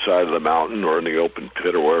or in the side of the mountain or in the open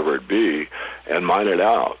pit or wherever it be, and mine it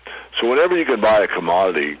out. So whenever you can buy a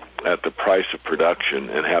commodity at the price of production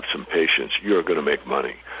and have some patience, you're going to make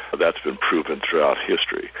money. That's been proven throughout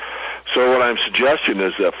history. So what I'm suggesting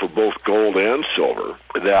is that for both gold and silver,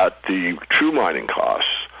 that the true mining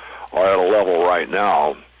costs are at a level right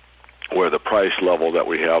now where the price level that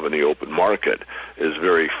we have in the open market is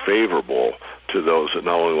very favorable to those that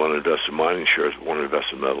not only want to invest in mining shares, but want to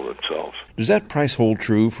invest in metal themselves. Does that price hold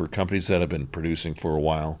true for companies that have been producing for a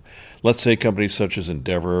while? Let's say companies such as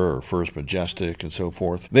Endeavor or First Majestic and so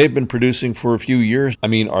forth. They've been producing for a few years. I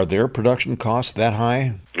mean, are their production costs that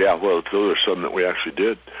high? Yeah, well, those are some that we actually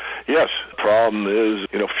did. Yes, the problem is,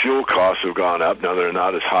 fuel costs have gone up. Now, they're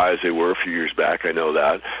not as high as they were a few years back. I know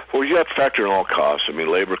that. But you have to factor in all costs. I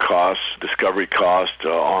mean, labor costs, discovery costs,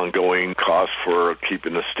 ongoing costs for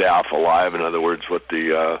keeping the staff alive. In other words, what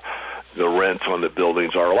the rents on the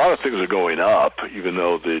buildings are. A lot of things are going up, even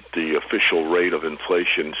though the official rate of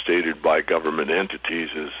inflation stated by government entities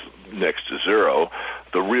is next to zero.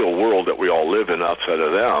 The real world that we all live in outside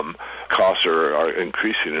of them, costs are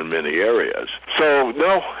increasing in many areas. So,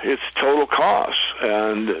 no, it's total costs.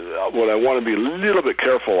 And what I want to be a little bit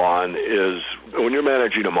careful on is when you're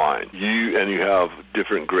managing a mine, you have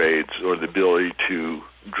different grades or the ability to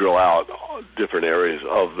drill out different areas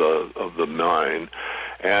of the mine,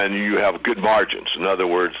 and you have good margins. In other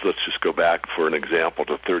words, let's just go back for an example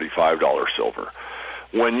to $35 silver.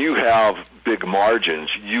 When you have big margins,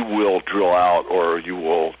 you will drill out or you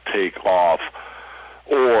will take off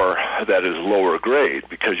ore that is lower grade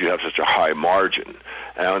because you have such a high margin.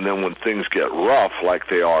 And then when things get rough like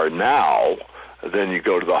they are now, then you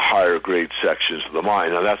go to the higher grade sections of the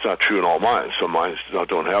mine. Now, that's not true in all mines. Some mines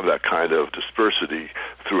don't have that kind of dispersity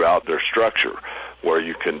throughout their structure where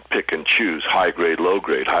you can pick and choose high grade, low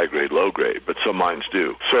grade, high grade, low grade, but some mines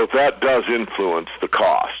do. So that does influence the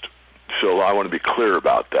cost. So I want to be clear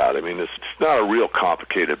about that. I mean, it's not a real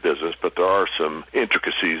complicated business, but there are some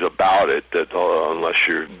intricacies about it that unless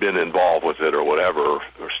you've been involved with it or whatever,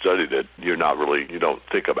 or studied it, you don't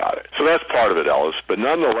think about it. So that's part of it, Ellis. But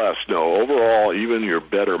nonetheless, no, overall, even your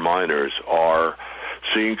better miners are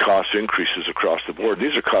seeing cost increases across the board.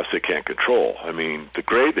 These are costs they can't control. I mean, the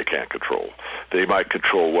grade they can't control. They might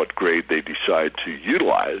control what grade they decide to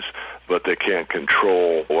utilize, but they can't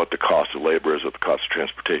control what the cost of labor is, what the cost of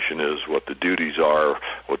transportation is, what the duties are,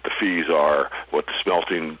 what the fees are, what the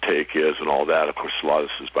smelting take is, and all that. Of course, a lot of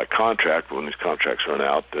this is by contract. But when these contracts run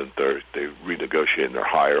out, then they renegotiate and they're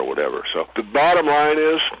higher or whatever. So the bottom line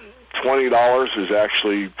is $20 is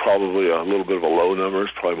actually probably a little bit of a low number.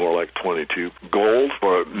 It's probably more like 22. Gold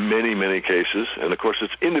for many, many cases. And, of course,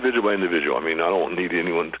 it's individual by individual. I mean, I don't need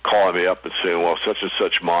anyone calling me up and saying, well, such and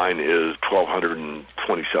such mine is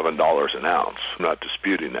 $1,227 an ounce. I'm not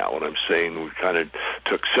disputing that. What I'm saying, we kind of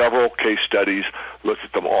took several case studies, looked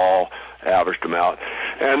at them all, averaged them out.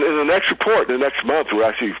 And in the next report, in the next month, we'll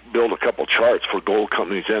actually build a couple charts for gold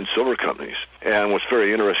companies and silver companies. And what's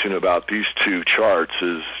very interesting about these two charts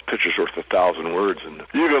is picture's worth 1,000 words. And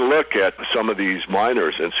you can look at some of these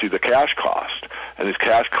miners and see the cash cost. And these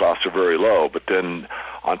cash costs are very low. But then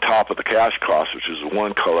on top of the cash cost, which is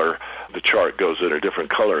one color, the chart goes in a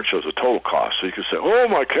different color and shows the total cost. So you can say, oh,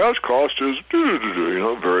 my cash cost is,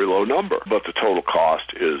 very low number. But the total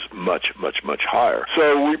cost is much, much, much higher.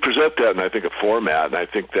 So we present that in, I think, a format, and I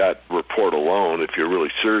think that report alone, if you're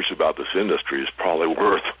really serious about this industry, is probably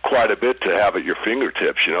worth quite a bit to have at your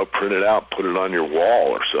fingertips, print it out, put it on your wall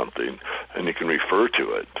or something, and you can refer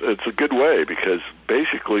to it. It's a good way because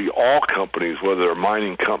basically all companies, whether they're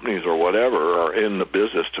mining companies or whatever, are in the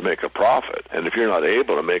business to make a profit. And if you're not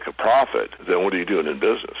able to make a profit, then what are you doing in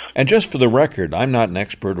business? And just for the record, I'm not an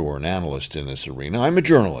expert or an analyst in this arena. I'm a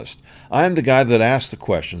journalist. I'm the guy that asks the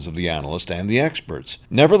questions of the analyst and the experts.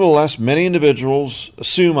 Nevertheless, many individuals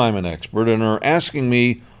assume I'm an expert and are asking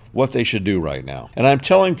me what they should do right now. And I'm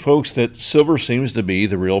telling folks that silver seems to be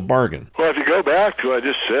the real bargain. Well, if you go back to what I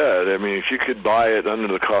just said, I mean, if you could buy it under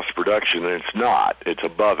the cost of production, and it's not. It's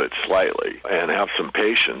above it slightly. And have some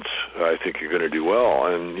patience, I think you're going to do well.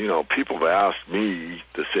 And, people have asked me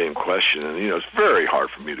the same question. And, it's very hard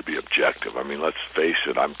for me to be objective. I mean, let's face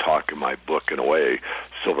it, I'm talking my book in a way.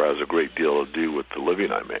 Silver has a great deal to do with the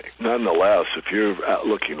living I make. Nonetheless, if you're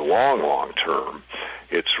looking long term,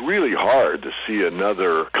 it's really hard to see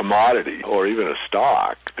another commodity or even a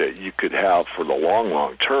stock that you could have for the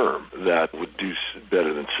long term that would do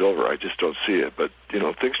better than silver. I just don't see it. But,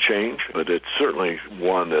 things change, but it's certainly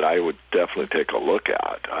one that I would definitely take a look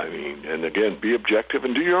at. I mean, and again, be objective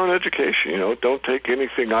and do your own education. Don't take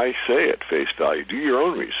anything I say at face value. Do your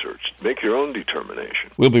own research. Make your own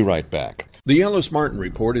determination. We'll be right back. The Ellis Martin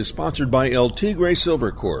Report is sponsored by El Tigre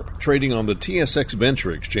Silver Corp., trading on the TSX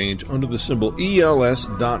Venture Exchange under the symbol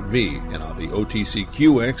ELS.V and on the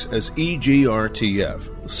OTCQX as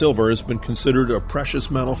EGRTF. Silver has been considered a precious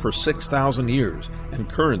metal for 6,000 years and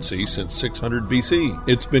currency since 600 BC.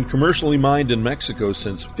 It's been commercially mined in Mexico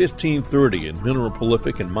since 1530 in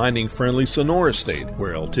mineral-prolific and mining-friendly Sonora State,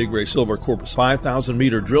 where El Tigre Silver Corp's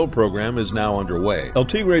 5,000-meter drill program is now underway. El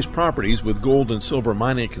Tigre's properties with gold and silver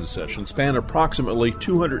mining concessions span approximately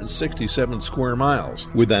 267 square miles.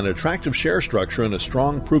 With an attractive share structure and a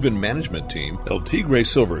strong, proven management team, El Tigre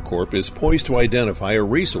Silver Corp is poised to identify a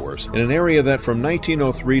resource in an area that from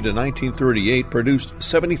 1903 to 1938 produced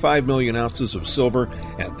 75 million ounces of silver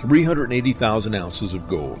and 380,000 ounces of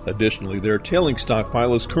gold. Additionally, their tailing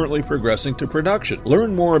stockpile is currently progressing to production.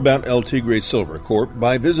 Learn more about El Tigre Silver Corp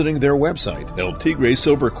by visiting their website,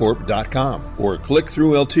 eltigresilvercorp.com, or click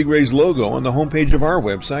through El Tigre's logo on the homepage of our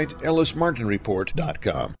website,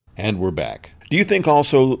 ellismartinreport.com. And we're back. Do you think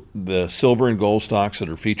also the silver and gold stocks that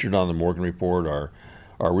are featured on the Morgan Report are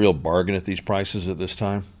are a real bargain at these prices at this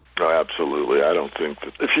time? No, absolutely. I don't think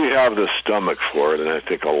that if you have the stomach for it, and I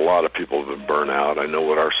think a lot of people have been burnt out. I know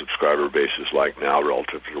what our subscriber base is like now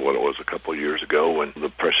relative to what it was a couple of years ago when the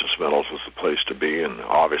precious metals was the place to be, and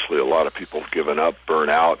obviously a lot of people have given up,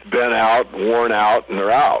 burnt out, been out, worn out, and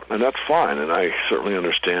they're out. And that's fine, and I certainly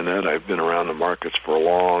understand that. I've been around the markets for a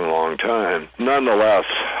long, long time. Nonetheless,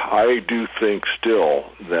 I do think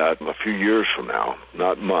still that a few years from now,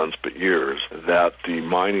 not months, but years, that the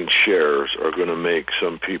mining shares are going to make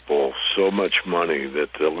some people so much money that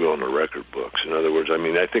they'll go in the record books. In other words,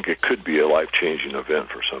 I think it could be a life-changing event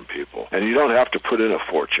for some people. And you don't have to put in a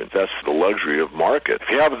fortune. That's the luxury of market. If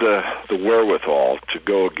you have the wherewithal to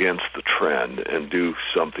go against the trend and do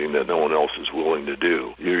something that no one else is willing to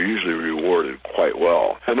do, you're usually rewarded quite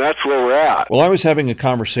well. And that's where we're at. Well, I was having a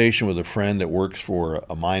conversation with a friend that works for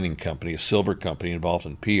a mining company, a silver company involved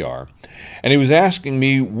in PR, and he was asking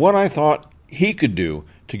me what I thought he could do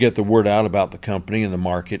to get the word out about the company and the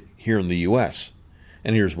market here in the U.S.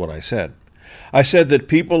 And here's what I said. I said that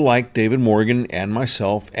people like David Morgan and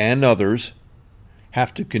myself and others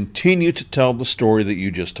have to continue to tell the story that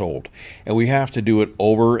you just told. And we have to do it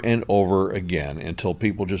over and over again until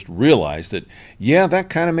people just realize that, yeah, that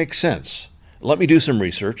kind of makes sense. Let me do some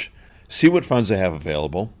research, see what funds I have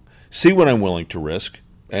available, see what I'm willing to risk,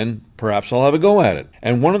 and perhaps I'll have a go at it.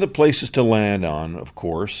 And one of the places to land on, of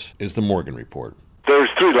course, is the Morgan Report.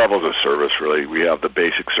 There's three levels of service, really. We have the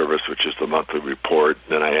basic service, which is the monthly report.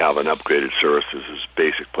 Then I have an upgraded service. This is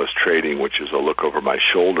basic plus trading, which is a look over my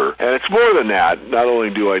shoulder. And it's more than that. Not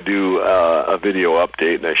only do I do a video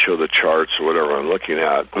update and I show the charts or whatever I'm looking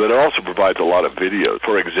at, but it also provides a lot of videos.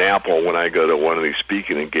 For example, when I go to one of these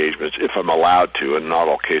speaking engagements, if I'm allowed to, and not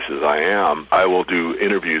all cases I am, I will do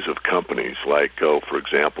interviews of companies like, for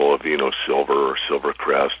example, Avino Silver or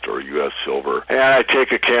Silvercrest or U.S. Silver. And I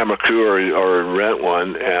take a camera crew or rent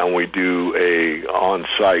one, and we do a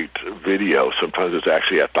on-site video. Sometimes it's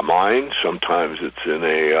actually at the mine. Sometimes it's in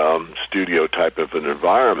a studio type of an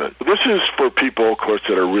environment. This is for people, of course,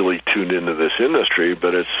 that are really tuned into this industry,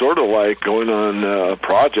 but it's sort of like going on a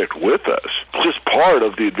project with us. It's just part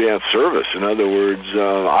of the advanced service. In other words,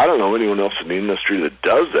 I don't know anyone else in the industry that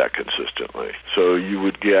does that consistently. So you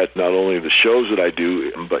would get not only the shows that I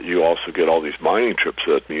do, but you also get all these mining trips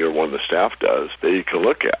that me or one of the staff does that you can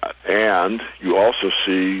look at. And you also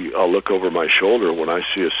see a look over my shoulder when I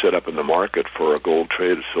see a setup in the market for a gold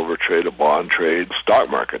trade, a silver trade, a bond trade, stock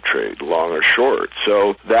market trade, long or short.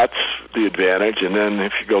 So that's the advantage. And then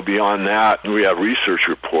if you go beyond that, we have research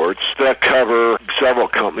reports that cover several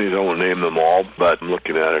companies. I won't name them all, but I'm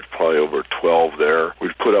looking at it, probably over 12 there.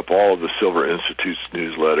 We've put up all of the Silver Institute's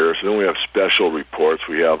newsletters. And then we have special reports.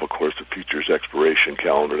 We have, of course, the futures expiration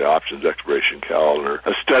calendar, the options expiration calendar,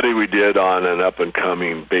 a study we did on an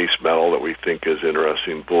up-and-coming base metal that we think is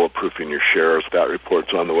interesting, bulletproofing your shares. That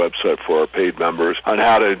report's on the website for our paid members on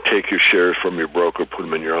how to take your shares from your broker, put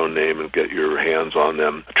them in your own name, and get your hands on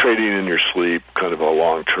them. Trading in your sleep, kind of a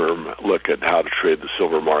long-term look at how to trade the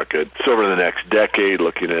silver market. Silver in the next decade,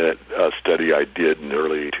 looking at a study I did in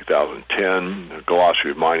early 2010, a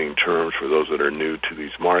glossary of mining terms for those that are new to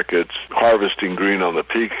these markets. Harvesting green on the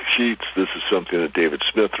peak sheets. This is something that David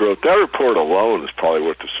Smith wrote. That report alone is probably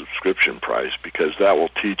worth the subscription price because that will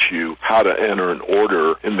teach you how to enter an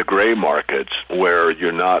order in the gray markets where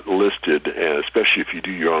you're not listed, and especially if you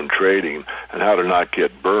do your own trading, and how to not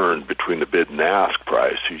get burned between the bid and ask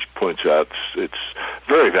price. He points out it's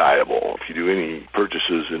very valuable if you do any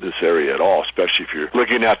purchases in this area at all, especially if you're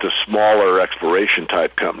looking at the smaller exploration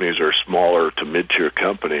type companies or smaller to mid-tier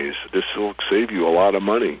companies. This will save you a lot of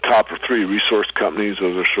money. Top 3 resource companies,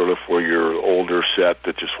 those are sort of for your older set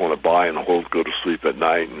that just want to buy and hold, go to sleep at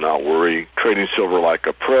night and not worry. Trading silver like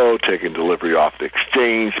a pro, taking delivery off the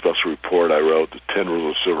exchange, special report I wrote, the 10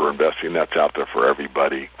 Rules of Silver Investing. That's out there for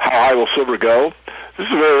everybody. How high will silver go? This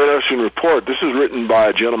is a very interesting report. This is written by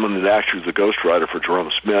a gentleman that actually was a ghostwriter for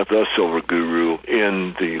Jerome Smith, the silver guru,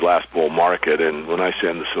 in the last bull market. And when I say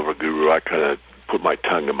I'm the silver guru, I kind of put my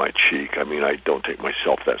tongue in my cheek. I mean, I don't take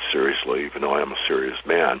myself that seriously, even though I am a serious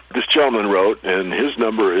man. This gentleman wrote, and his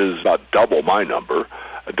number is about double my number.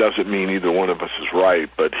 It doesn't mean either one of us is right,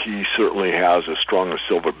 but he certainly has as strong a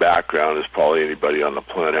silver background as probably anybody on the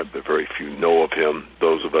planet, but very few know of him.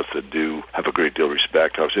 Those of us that do have a great deal of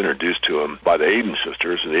respect. I was introduced to him by the Aiden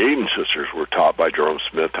sisters, and the Aiden sisters were taught by Jerome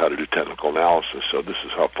Smith how to do technical analysis, so this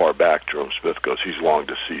is how far back Jerome Smith goes. He's long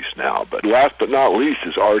deceased now. But last but not least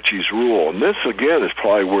is Archie's Rule, and this, again, is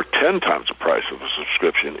probably worth 10 times the price of a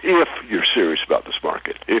subscription if you're serious about this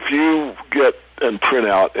market. If you get and print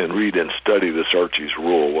out and read and study this Archie's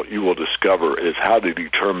rule, what you will discover is how to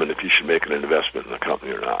determine if you should make an investment in the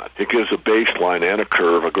company or not. It gives a baseline and a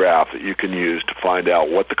curve, a graph that you can use to find out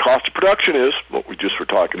what the cost of production is, what we just were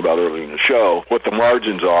talking about earlier in the show, what the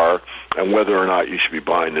margins are, and whether or not you should be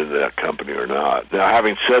buying into that company or not. Now,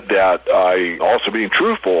 having said that, I also, being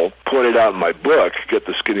truthful, pointed out in my book, Get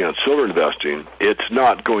the Skinny on Silver Investing, it's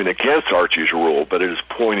not going against Archie's rule, but it is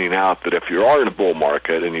pointing out that if you are in a bull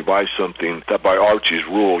market and you buy something that by Archie's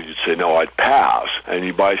rule you'd say, no, I'd pass, and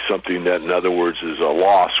you buy something that, in other words, is a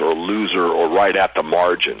loss or a loser or right at the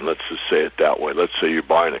margin, let's just say it that way. Let's say you're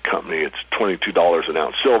buying a company, it's $22 an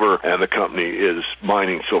ounce silver, and the company is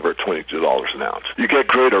mining silver at $22 an ounce. You get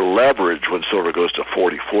greater leverage when silver goes to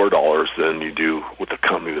 $44 than you do with a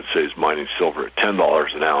company that says mining silver at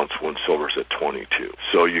 $10 an ounce when silver's at $22.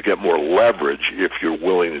 So you get more leverage if you're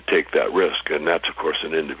willing to take that risk, and that's, of course,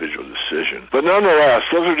 an individual decision. But nonetheless,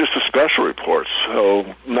 those are just the special reports,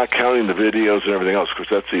 so not counting the videos and everything else, because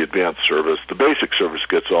that's the advanced service. The basic service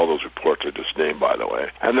gets all those reports I just named, by the way.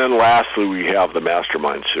 And then lastly, we have the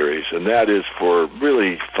Mastermind series, and that is for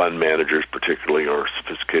really fund managers, particularly, or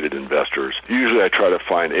sophisticated investors. Usually I try to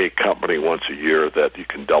find a company once a year that you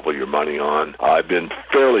can double your money on. I've been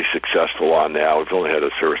fairly successful on that. We've only had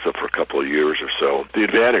a service up for a couple of years or so. The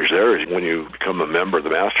advantage there is when you become a member of the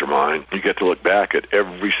Mastermind, you get to look back at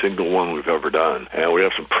every single one we've ever done. And we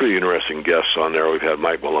have some pretty interesting guests on there. We've had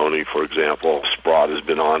Mike Maloney, for example. Sprott has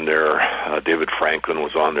been on there. David Franklin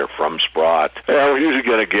was on there from Sprott. And we usually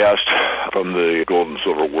get a guest from the gold and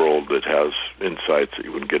silver world that has insights that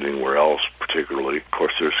you wouldn't get anywhere else, particularly. Of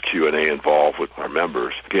course, there's Q&A involved with our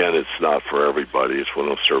members. Again, it's not for everybody. It's one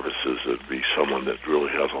of those services that would be someone that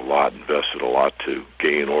really has a lot, invested a lot to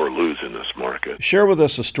gain or lose in this market. Share with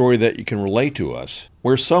us a story that you can relate to us,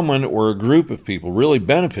 where someone or a group of people really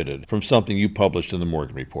benefited from something you published in the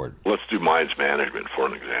Morgan Report. Let's do mines management for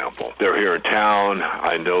an example. They're here in town.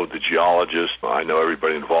 I know the geologist. I know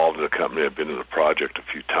everybody involved in the company. I've been in the project a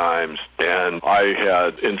few times. And I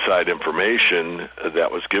had inside information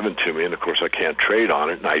that was given to me, and of course I can't trade on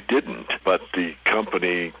it, and I didn't. But the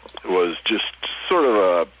company was just sort of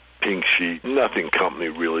a pink sheet, nothing company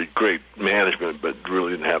really, great management, but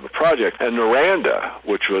really didn't have a project. And Noranda,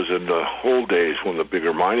 which was in the old days one of the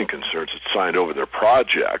bigger mining concerns, had signed over their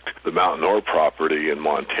project, the Mountain Ore property in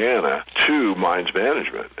Montana, to Mines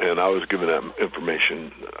Management. And I was given that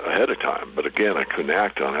information ahead of time. But again, I couldn't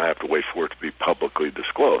act on it. I have to wait for it to be publicly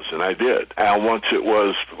disclosed. And I did. And once it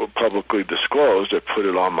was publicly disclosed, I put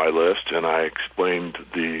it on my list, and I explained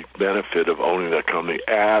the benefit of owning that company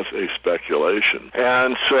as a speculation.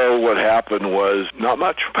 And so what happened was not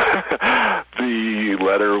much. The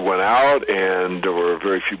letter went out, and there were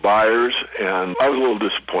very few buyers, and I was a little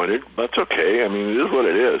disappointed. That's okay. I mean, it is what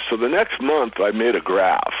it is. So the next month, I made a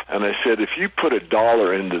graph, and I said, if you put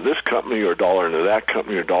 $1 into this company, or $1 into that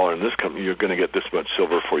company, or $1 in this company, you're going to get this much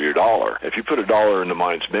silver for your $1. If you put $1 into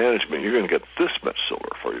Mines Management, you're going to get this much silver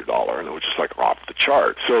for your $1, and it was just like off the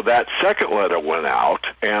chart. So that second letter went out,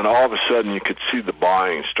 and all of a sudden, you could see the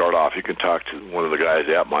buying start off. You can talk to one of the guys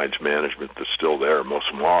at Mines Management that's still there, most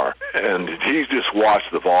of them are, and he just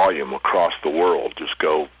watched the volume across the world just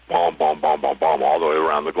go bomb, bomb, bomb, bomb, bomb, all the way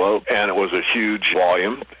around the globe. And it was a huge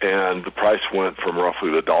volume, and the price went from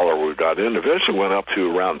roughly the $1 we got in, eventually went up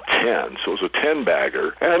to around 10. So it was a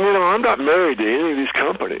 10-bagger. And, you know, I'm not married to any of these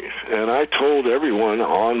companies. And I told everyone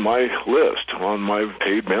on my list, on my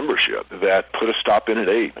paid membership, that put a stop in at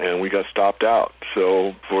 8, and we got stopped out.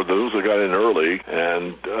 So for those that got in early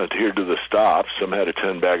and adhered to the stops, some had a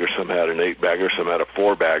 10-bagger, some had an 8-bagger, some had a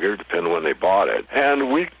 4-bagger, depending when they bought it.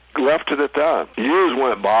 And we left it at that. Years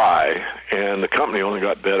went by, and the company only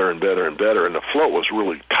got better and better and better, and the float was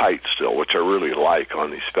really tight still, which I really like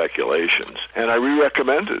on these speculations. And I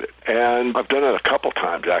re-recommended it. And I've done it a couple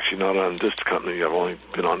times, actually, not on this company. I've only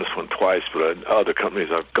been on this one twice, but other companies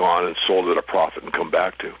I've gone and sold at a profit and come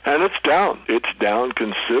back to. And it's down. It's down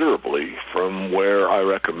considerably from where I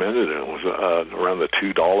recommended it. It was around the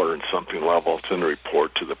 $2 and something level. It's in the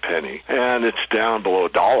report to the penny. And it's down below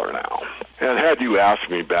 $1 now. And had you asked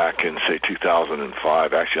me back in, say,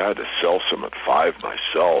 2005, actually I had to sell some at 5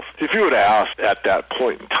 myself. If you would have asked at that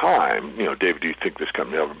point in time, you know, David, do you think this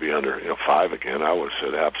company will ever be under 5 again? I would have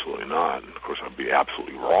said absolutely not. And of course, I'd be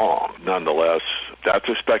absolutely wrong. Nonetheless, that's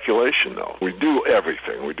a speculation, though. We do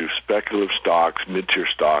everything. We do speculative stocks, mid-tier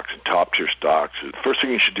stocks, and top-tier stocks. The first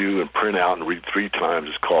thing you should do and print out and read 3 times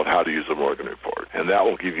is called How to Use the Morgan Report. and that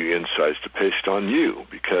will give you insights based on you,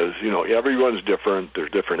 because, everyone's different.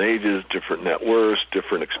 There's different ages, different net worths,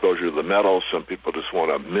 different exposure to the metals. Some people just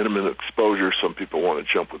want a minimum exposure. Some people want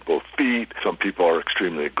to jump with both feet. Some people are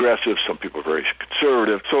extremely aggressive. Some people are very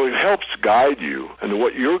conservative. So it helps guide you into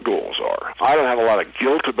what your goals are. I don't have a lot of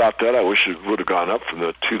guilt about that. I wish it would have gone up from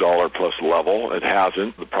the $2 plus level. It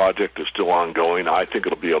hasn't. The project is still ongoing. I think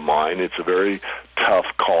it'll be a mine. It's a very tough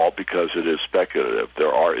call because it is speculative.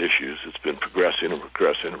 There are issues. It's been progressing,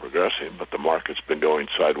 but the market's been going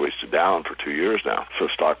sideways to down for 2 years now. So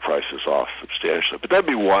stock price is off substantially. But that'd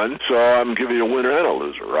be one. So I'm giving you a winner and a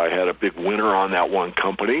loser. I had a big winner on that one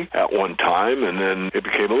company at one time, and then it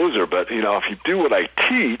became a loser. But, if you do what I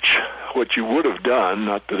teach, what you would have done,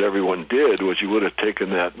 not that everyone did, was you would have taken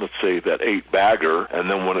that, let's say, that 8-bagger, and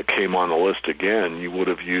then when it came on the list again, you would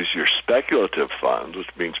have used your speculative funds,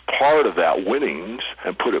 which means part of that winnings,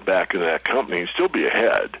 and put it back in that company and still be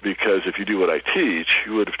ahead. Because if you do what I teach,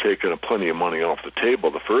 you would have taken plenty of money off the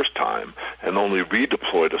table the first time and only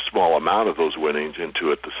redeployed a small amount of those winnings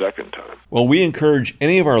into it the second time. Well, we encourage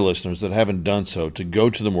any of our listeners that haven't done so to go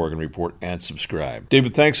to the Morgan Report and subscribe.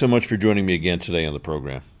 David, thanks so much for joining me again today on the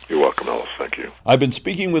program. You're welcome, Ellis. Thank you. I've been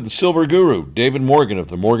speaking with the Silver Guru, David Morgan of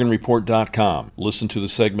themorganreport.com. Listen to the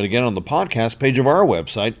segment again on the podcast page of our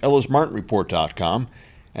website, ellismartinreport.com,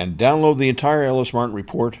 and download the entire Ellis Martin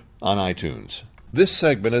Report on iTunes. This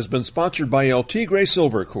segment has been sponsored by El Tigre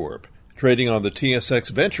Silver Corp., trading on the TSX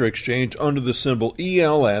Venture Exchange under the symbol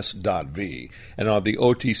ELS.V and on the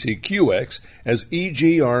OTCQX as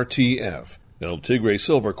EGRTF. El Tigre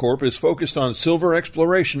Silver Corp is focused on silver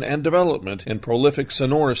exploration and development in prolific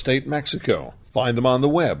Sonora State, Mexico. Find them on the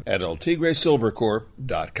web at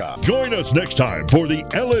eltigresilvercorp.com. Join us next time for the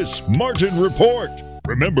Ellis Martin Report.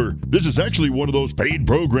 Remember, this is actually one of those paid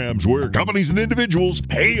programs where companies and individuals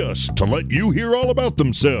pay us to let you hear all about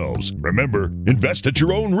themselves. Remember, invest at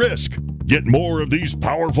your own risk. Get more of these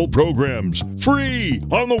powerful programs free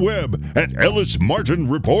on the web at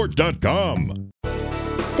ellismartinreport.com.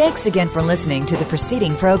 Thanks again for listening to the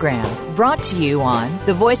preceding program, brought to you on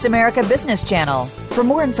the Voice America Business Channel. For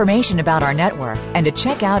more information about our network and to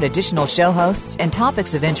check out additional show hosts and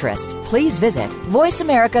topics of interest, please visit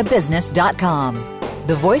voiceamericabusiness.com.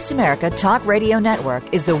 The Voice America Talk Radio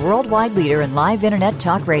Network is the worldwide leader in live Internet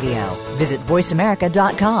talk radio. Visit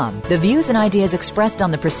voiceamerica.com. The views and ideas expressed on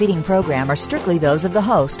the preceding program are strictly those of the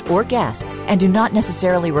host or guests and do not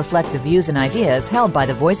necessarily reflect the views and ideas held by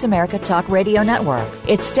the Voice America Talk Radio Network,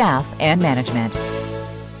 its staff, and management.